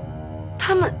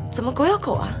他们怎么狗咬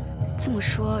狗啊？这么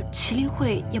说，麒麟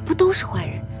会也不都是坏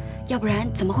人，要不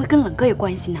然怎么会跟冷哥有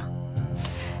关系呢？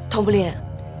童不林，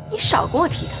你少跟我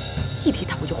提他，一提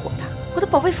他我就火大。我的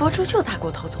宝贝佛珠就是他给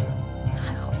我偷走的，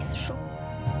还好意思说？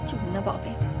就你那宝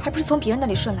贝，还不是从别人那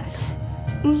里顺来的？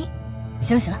你，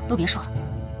行了，都别说了，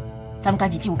咱们赶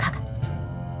紧进屋看看。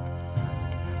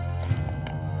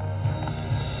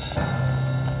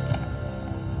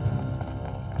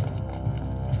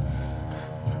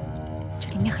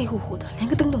里面黑乎乎的，连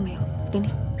个灯都没有。玲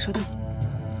玲，手电。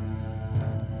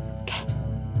开。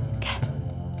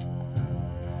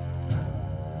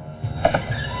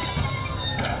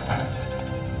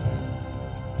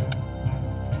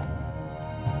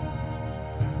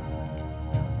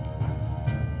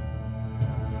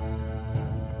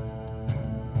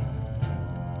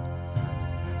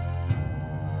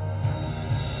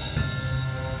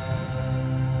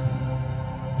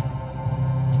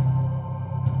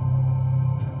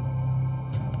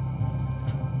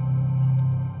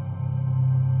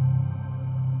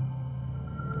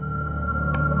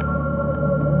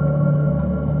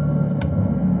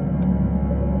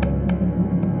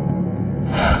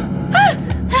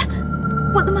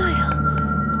我的妈呀！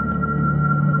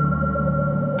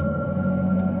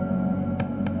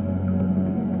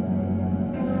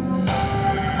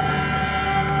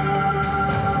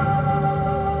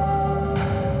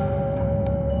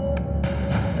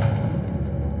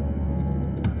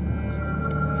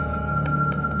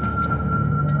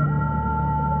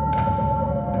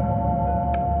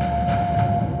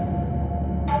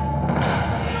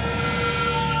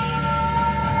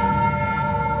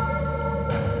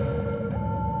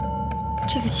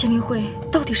这个麒麟会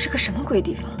到底是个什么鬼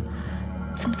地方？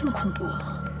怎么这么恐怖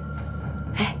啊？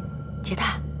哎，杰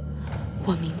大，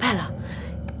我明白了，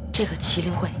这个麒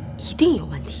麟会一定有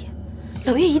问题，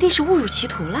冷月一定是误入歧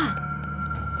途了。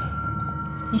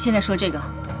你现在说这个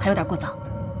还有点过早。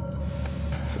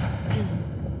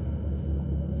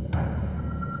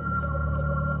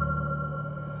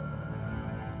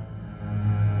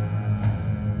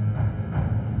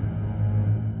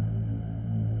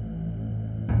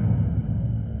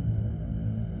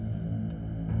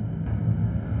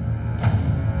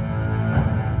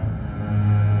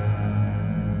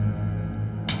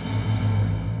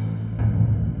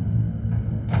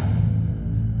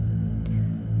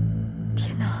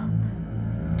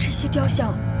雕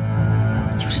像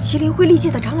就是麒麟会历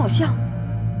届的长老像。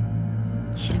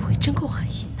麒麟会真够狠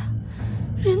心的，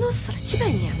人都死了几百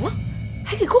年了，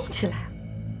还给供起来。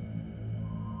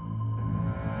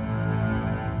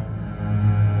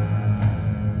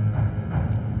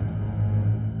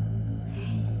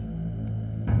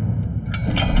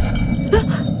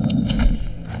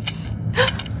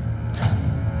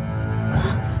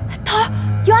头儿，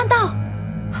有暗道，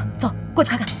走过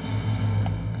去看看。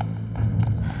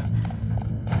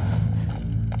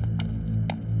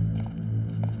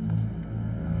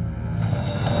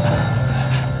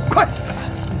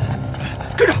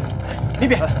那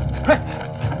边，快，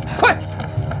快！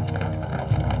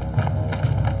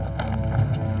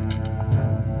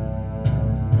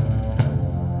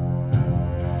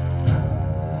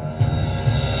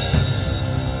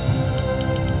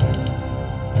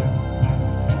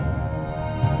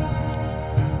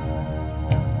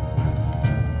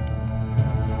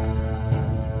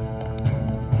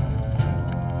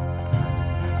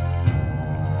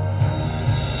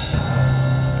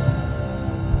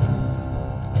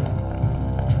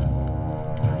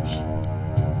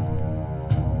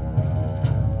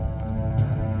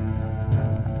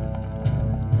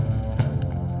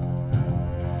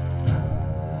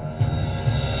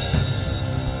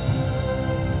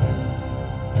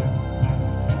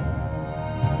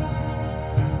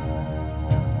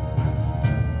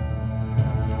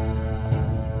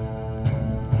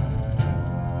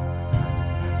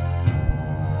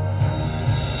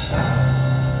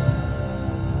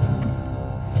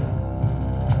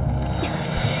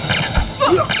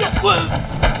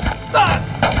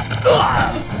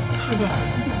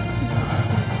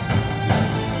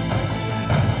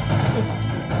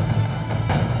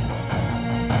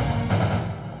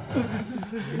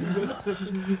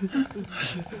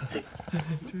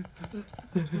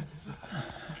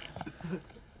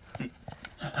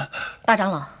大长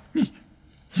老，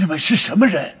你们是什么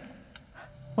人？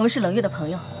我们是冷月的朋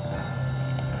友。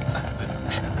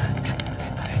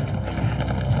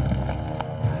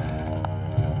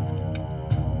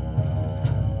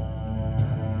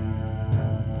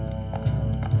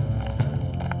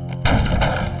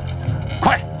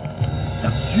快！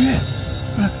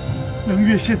冷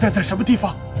月现在在什么地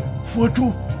方？佛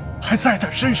珠还在他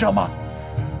身上吗？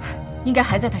应该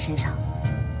还在他身上，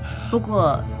不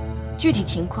过具体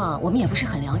情况我们也不是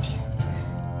很了解。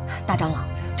大长老，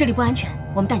这里不安全，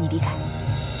我们带你离开。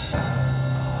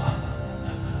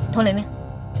童玲玲，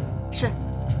是。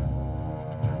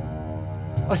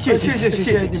啊，谢谢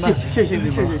你们，谢谢你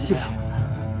们，谢谢。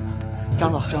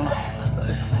长老，长老。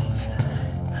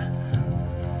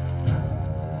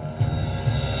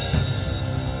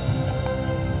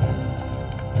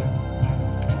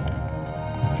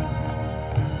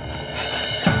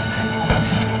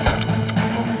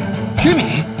薛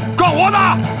米，撞我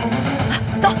呢！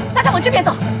走，大家往这边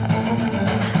走。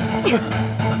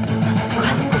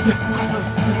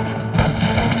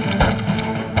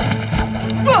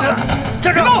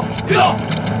站住！别动！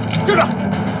站住！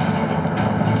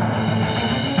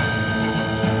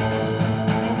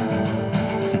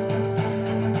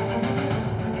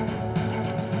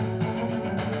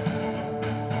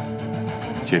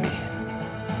薛米，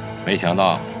没想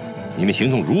到你们行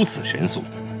动如此神速，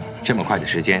这么快的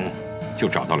时间就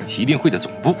找到了麒麟会的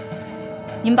总部。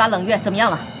你们把冷月怎么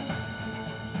样了？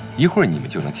一会儿你们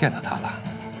就能见到他了。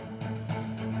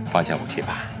放下武器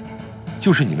吧，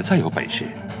就是你们再有本事，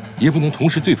也不能同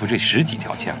时对付这10几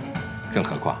条枪，更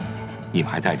何况你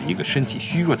们还带着一个身体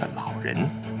虚弱的老人。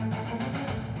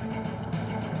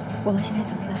我们现在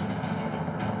怎么办？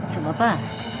怎么办？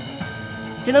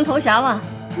只能投降了。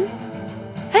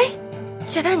哎，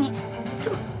贾大你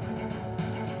怎么？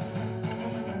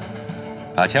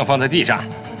把枪放在地上。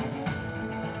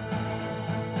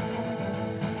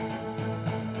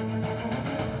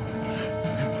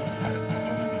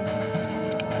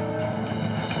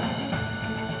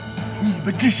你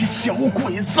们这些小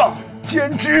鬼子，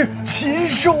简直禽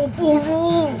兽不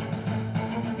如！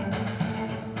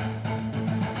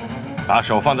把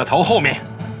手放在头后面，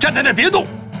站在那儿别动。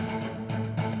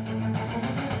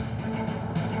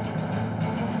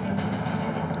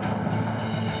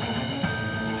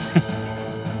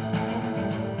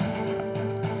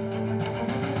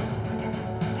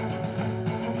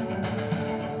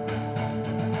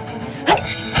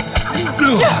你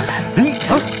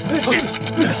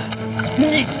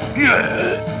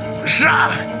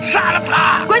杀了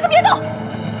他！鬼子别动！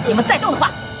你们再动的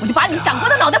话，我就把你们长官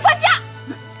的脑袋搬家！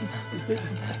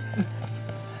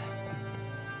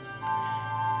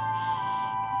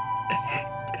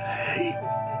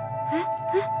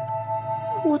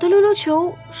我的溜溜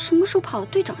球什么时候跑到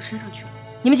队长身上去了？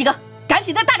你们几个赶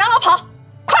紧带大长老跑，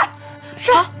快！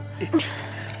是。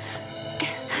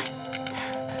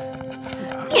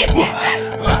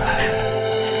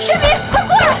薛明，快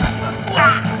过来！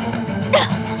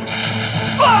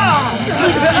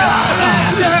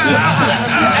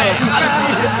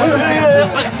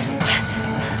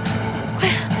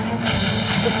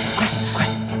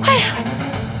快呀！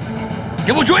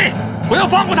给我追！不要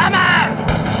放过他们！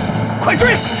快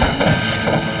追！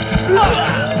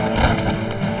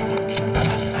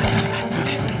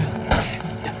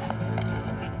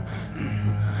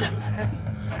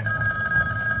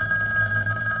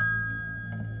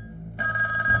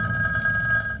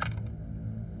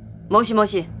某西某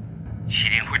西，麒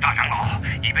麟会大长老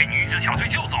已被女子小队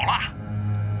救走了。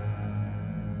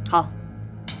好，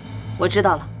我知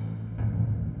道了。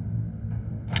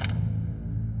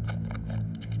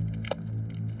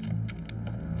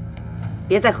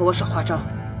别再和我耍花招，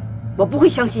我不会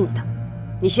相信你的。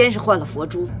你先是换了佛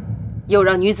珠，又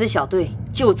让女子小队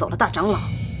救走了大长老，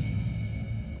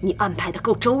你安排的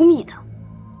够周密的。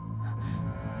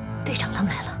队长他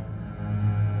们来了。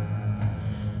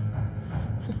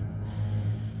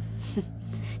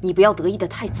你不要得意的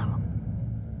太早，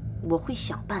我会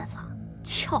想办法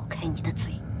撬开你的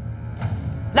嘴。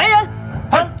来人，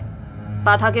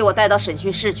把他给我带到审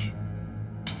讯室去，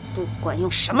不管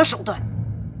用什么手段，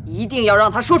一定要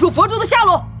让他说出佛珠的下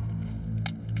落。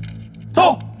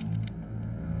走。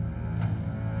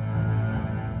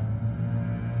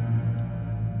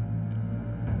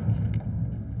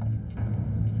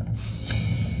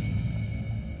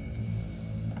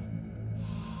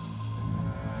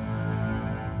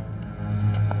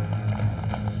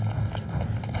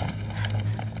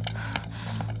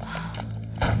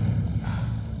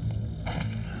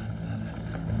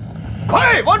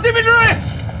快往这边追！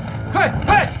快！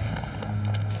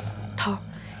头儿，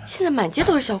现在满街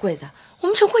都是小鬼子，我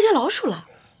们成过街老鼠了。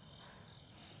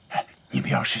你们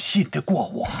要是信得过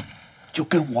我，就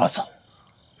跟我走。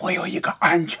我有一个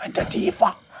安全的地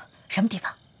方。什么地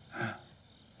方？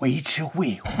维持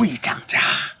卫长家。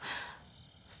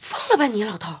疯了吧你，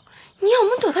老头！你要我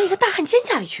们躲到一个大汉奸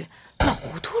家里去，老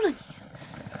糊涂了你。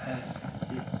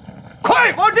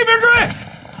快往这边追！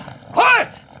快！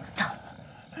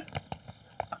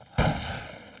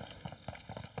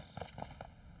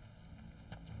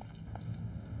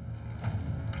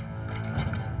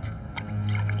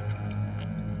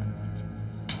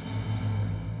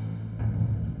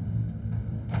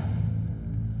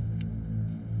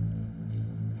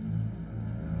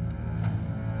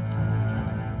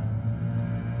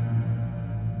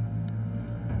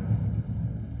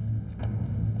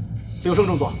刘生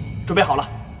中佐，准备好了。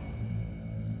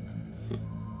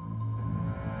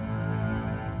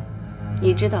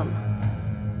你知道吗？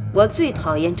我最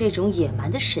讨厌这种野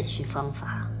蛮的审讯方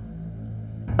法，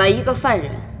把一个犯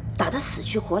人打得死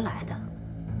去活来的，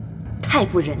太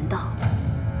不人道了。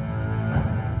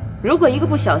如果一个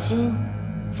不小心，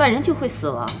犯人就会死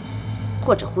亡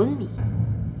或者昏迷，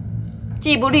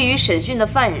既不利于审讯的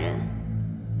犯人，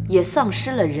也丧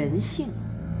失了人性。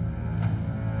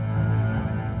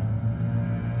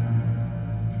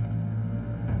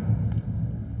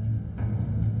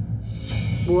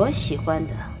我喜欢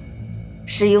的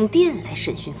是用电来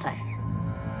审讯犯人，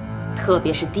特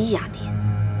别是低压电。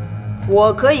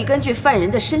我可以根据犯人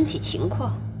的身体情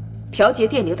况调节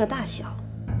电流的大小。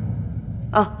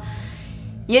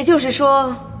也就是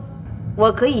说，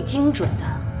我可以精准地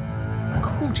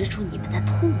控制住你们的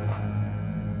痛苦。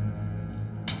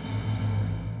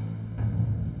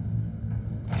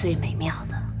最美妙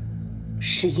的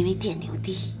是，因为电流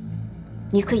低，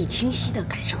你可以清晰地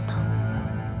感受到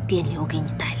电流给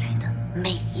你带来的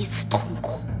每一次痛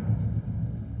苦。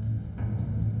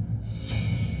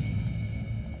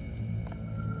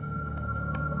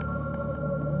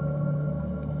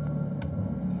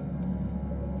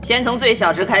先从最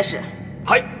小值开始。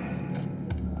嗨。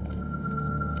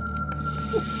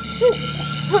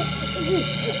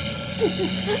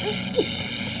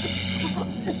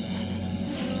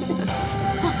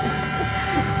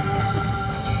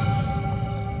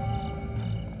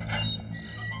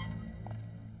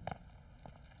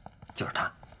就是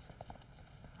他。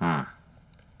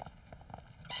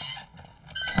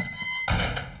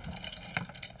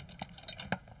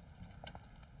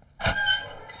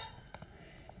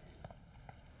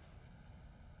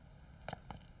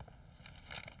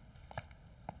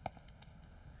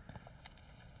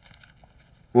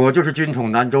我就是军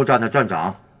统南州站的站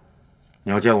长，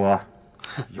你要见我，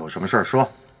有什么事儿说。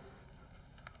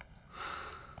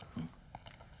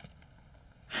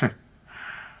哼，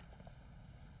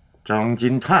张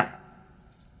金泰，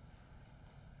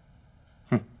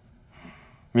哼，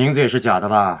名字也是假的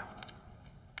吧？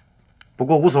不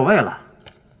过无所谓了，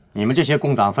你们这些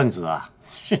共党分子啊，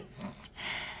哼，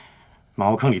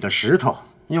茅坑里的石头，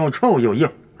又臭又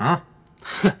硬啊！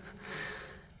哼，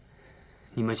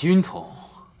你们军统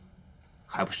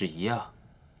还不是一样，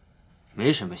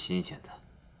没什么新鲜的。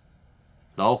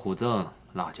老虎凳、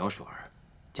辣椒水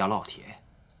加烙铁，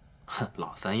哼，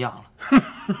老三样了。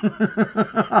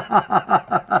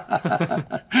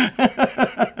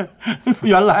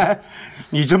原来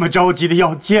你这么着急的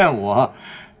要见我，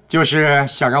就是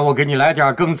想让我给你来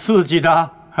点更刺激的？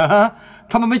哈哈，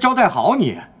他们没招待好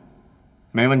你。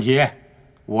没问题，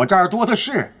我这儿多的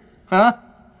是啊。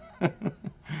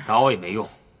刀也没用，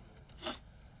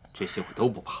这些我都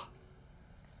不怕。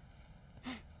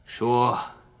说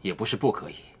也不是不可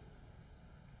以，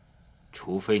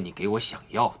除非你给我想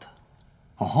要的。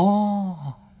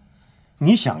哦，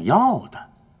你想要的？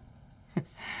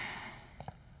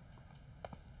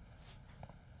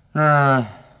那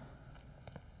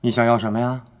你想要什么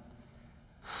呀？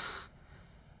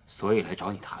所以来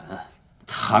找你谈啊。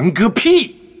谈个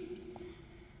屁！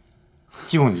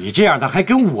就你这样的还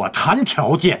跟我谈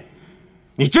条件？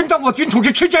你真当我军统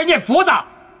是吃斋念佛的？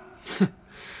哼！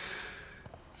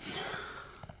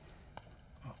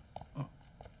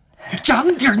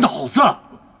长点脑子，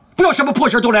不要什么破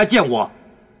事都来见我。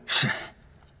是。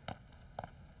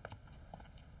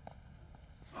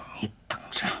你等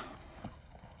着。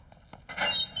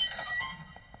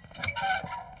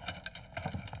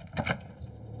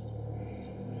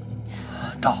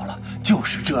到了，就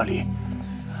是这里。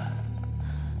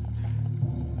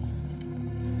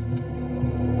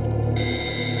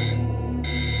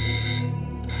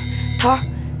头儿，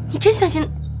你真相信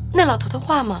那老头的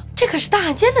话吗？这可是大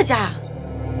汉奸的家啊！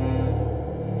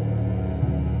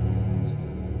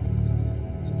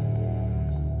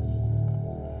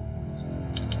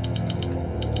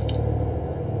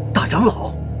大长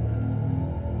老，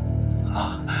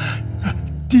啊，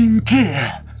丁志。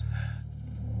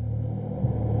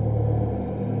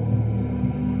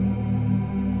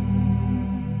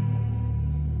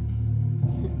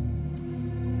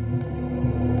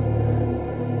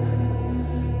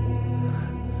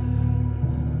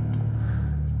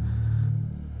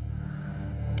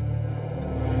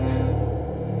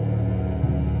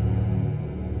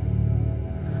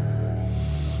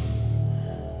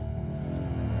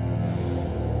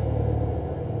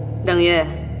冷月，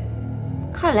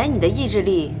看来你的意志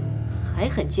力还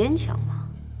很坚强嘛。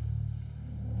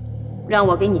让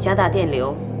我给你加大电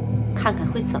流，看看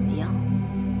会怎么样。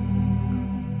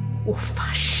我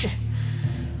发誓，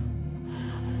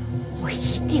我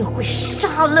一定会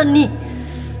杀了你。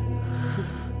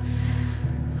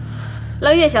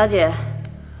冷月小姐，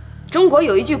中国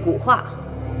有一句古话：“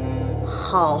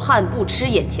好汉不吃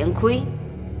眼前亏。”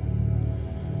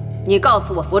你告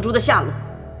诉我佛珠的下落，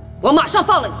我马上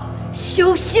放了你。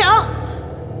休想！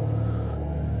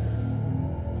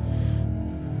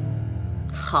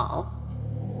好，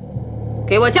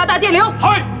给我加大电流。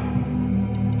嗨！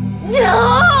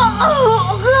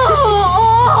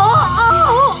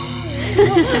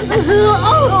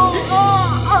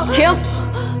停！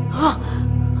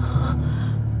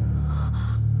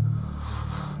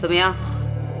怎么样？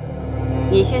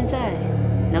你现在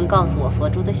能告诉我佛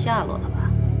珠的下落了吧？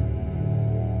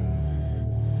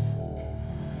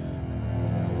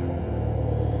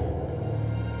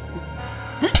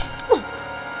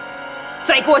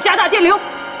再给我加大电流！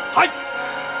嗨！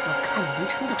我看你能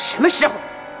撑到什么时候？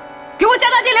给我加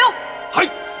大电流！嗨！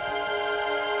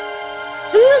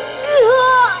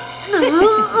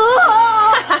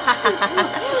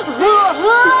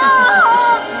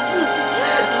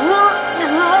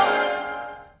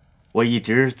我一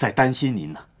直在担心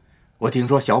您呢。我听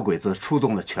说小鬼子出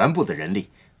动了全部的人力，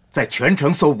在全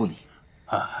城搜捕你。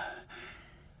啊，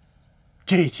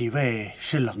这几位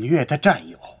是冷月的战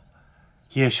友，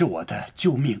也是我的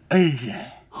救命恩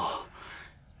人。哦，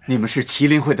你们是麒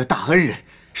麟会的大恩人，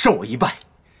受我一拜。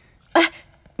哎，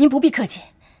您不必客气。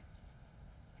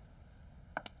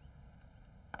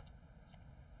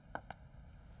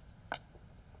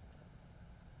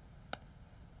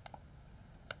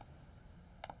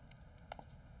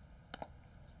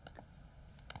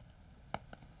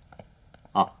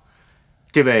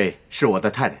这位是我的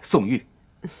太太宋玉。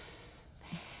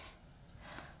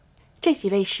这几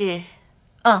位是？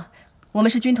啊，我们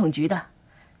是军统局的。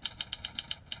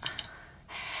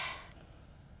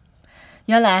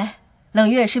原来冷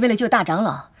月是为了救大长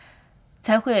老，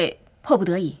才会迫不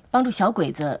得已帮助小鬼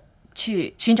子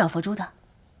去寻找佛珠的。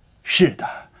是的，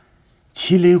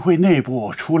麒麟会内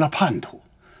部出了叛徒，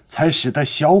才使得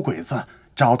小鬼子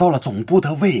找到了总部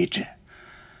的位置。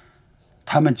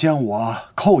他们将我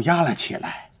扣押了起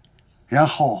来，然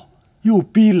后又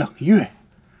逼冷月，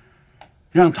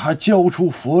让他交出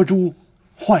佛珠，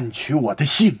换取我的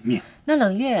性命。那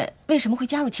冷月为什么会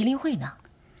加入麒麟会呢？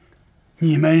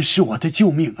你们是我的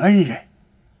救命恩人，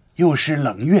又是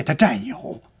冷月的战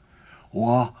友，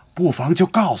我不妨就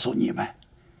告诉你们，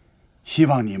希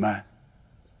望你们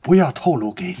不要透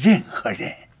露给任何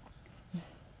人。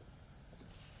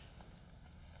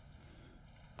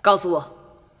告诉我，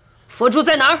佛珠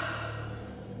在哪儿？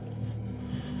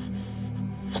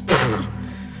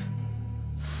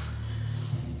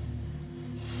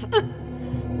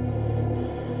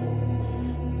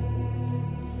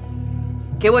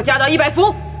给我加到100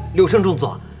符。柳生中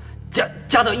佐，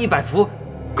加到100符，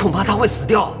恐怕他会死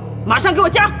掉。马上给我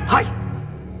加！嗨。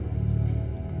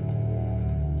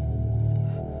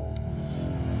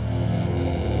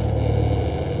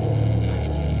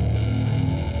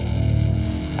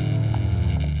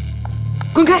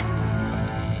滚开！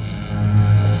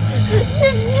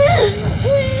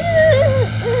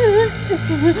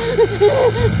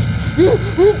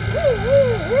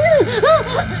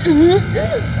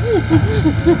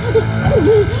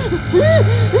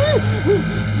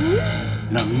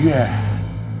冷月，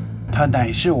他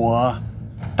乃是我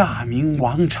大明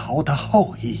王朝的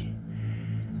后裔，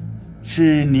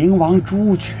是宁王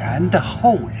朱权的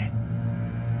后人。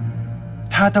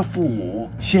他的父母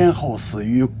先后死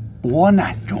于国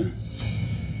难中，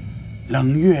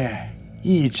冷月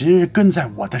一直跟在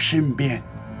我的身边，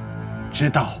直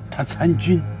到他参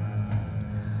军。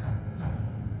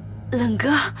冷哥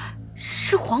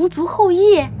是皇族后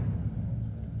裔。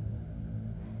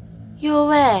哟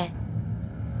喂，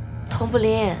佟不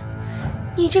林，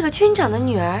你这个军长的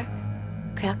女儿，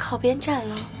可要靠边站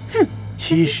喽！哼，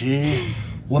其实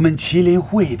我们麒麟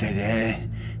会的人，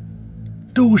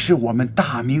都是我们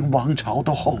大明王朝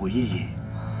的后裔。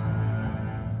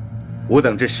吾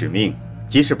等之使命，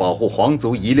即是保护皇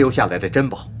族遗留下来的珍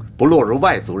宝不落入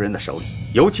外族人的手里，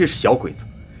尤其是小鬼子。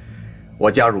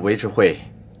我加入维持会，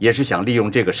也是想利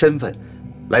用这个身份，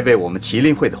来为我们麒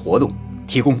麟会的活动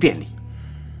提供便利。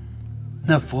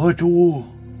那佛珠，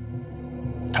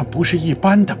它不是一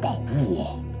般的宝物，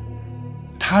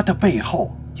它的背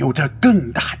后有着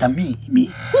更大的秘密。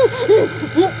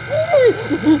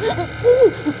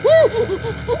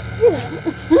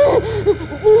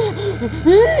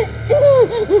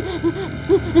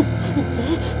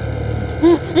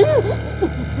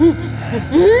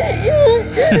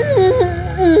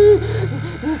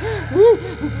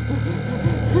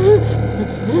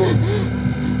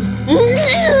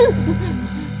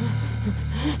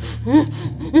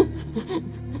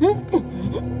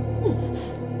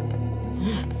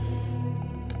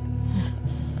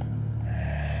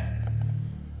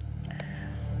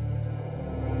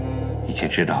已经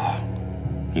知道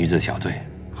女子小队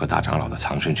和大长老的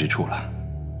藏身之处了。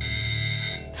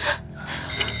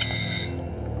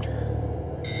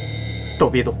都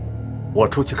别动，我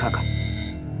出去看看。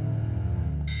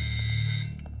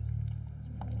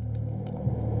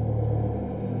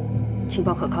情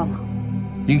报可靠吗？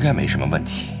应该没什么问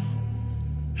题。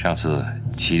上次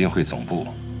麒麟会总部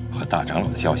和大长老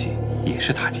的消息也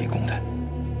是他提供的。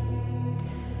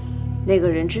那个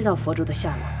人知道佛珠的下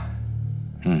落吗？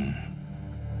嗯，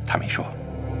他没说。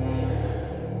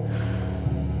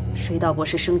水岛博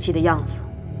士生气的样子，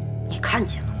你看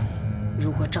见了。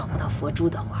如果找不到佛珠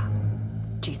的话，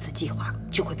这次计划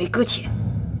就会被搁浅。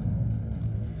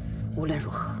无论如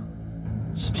何，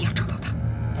一定要找到他。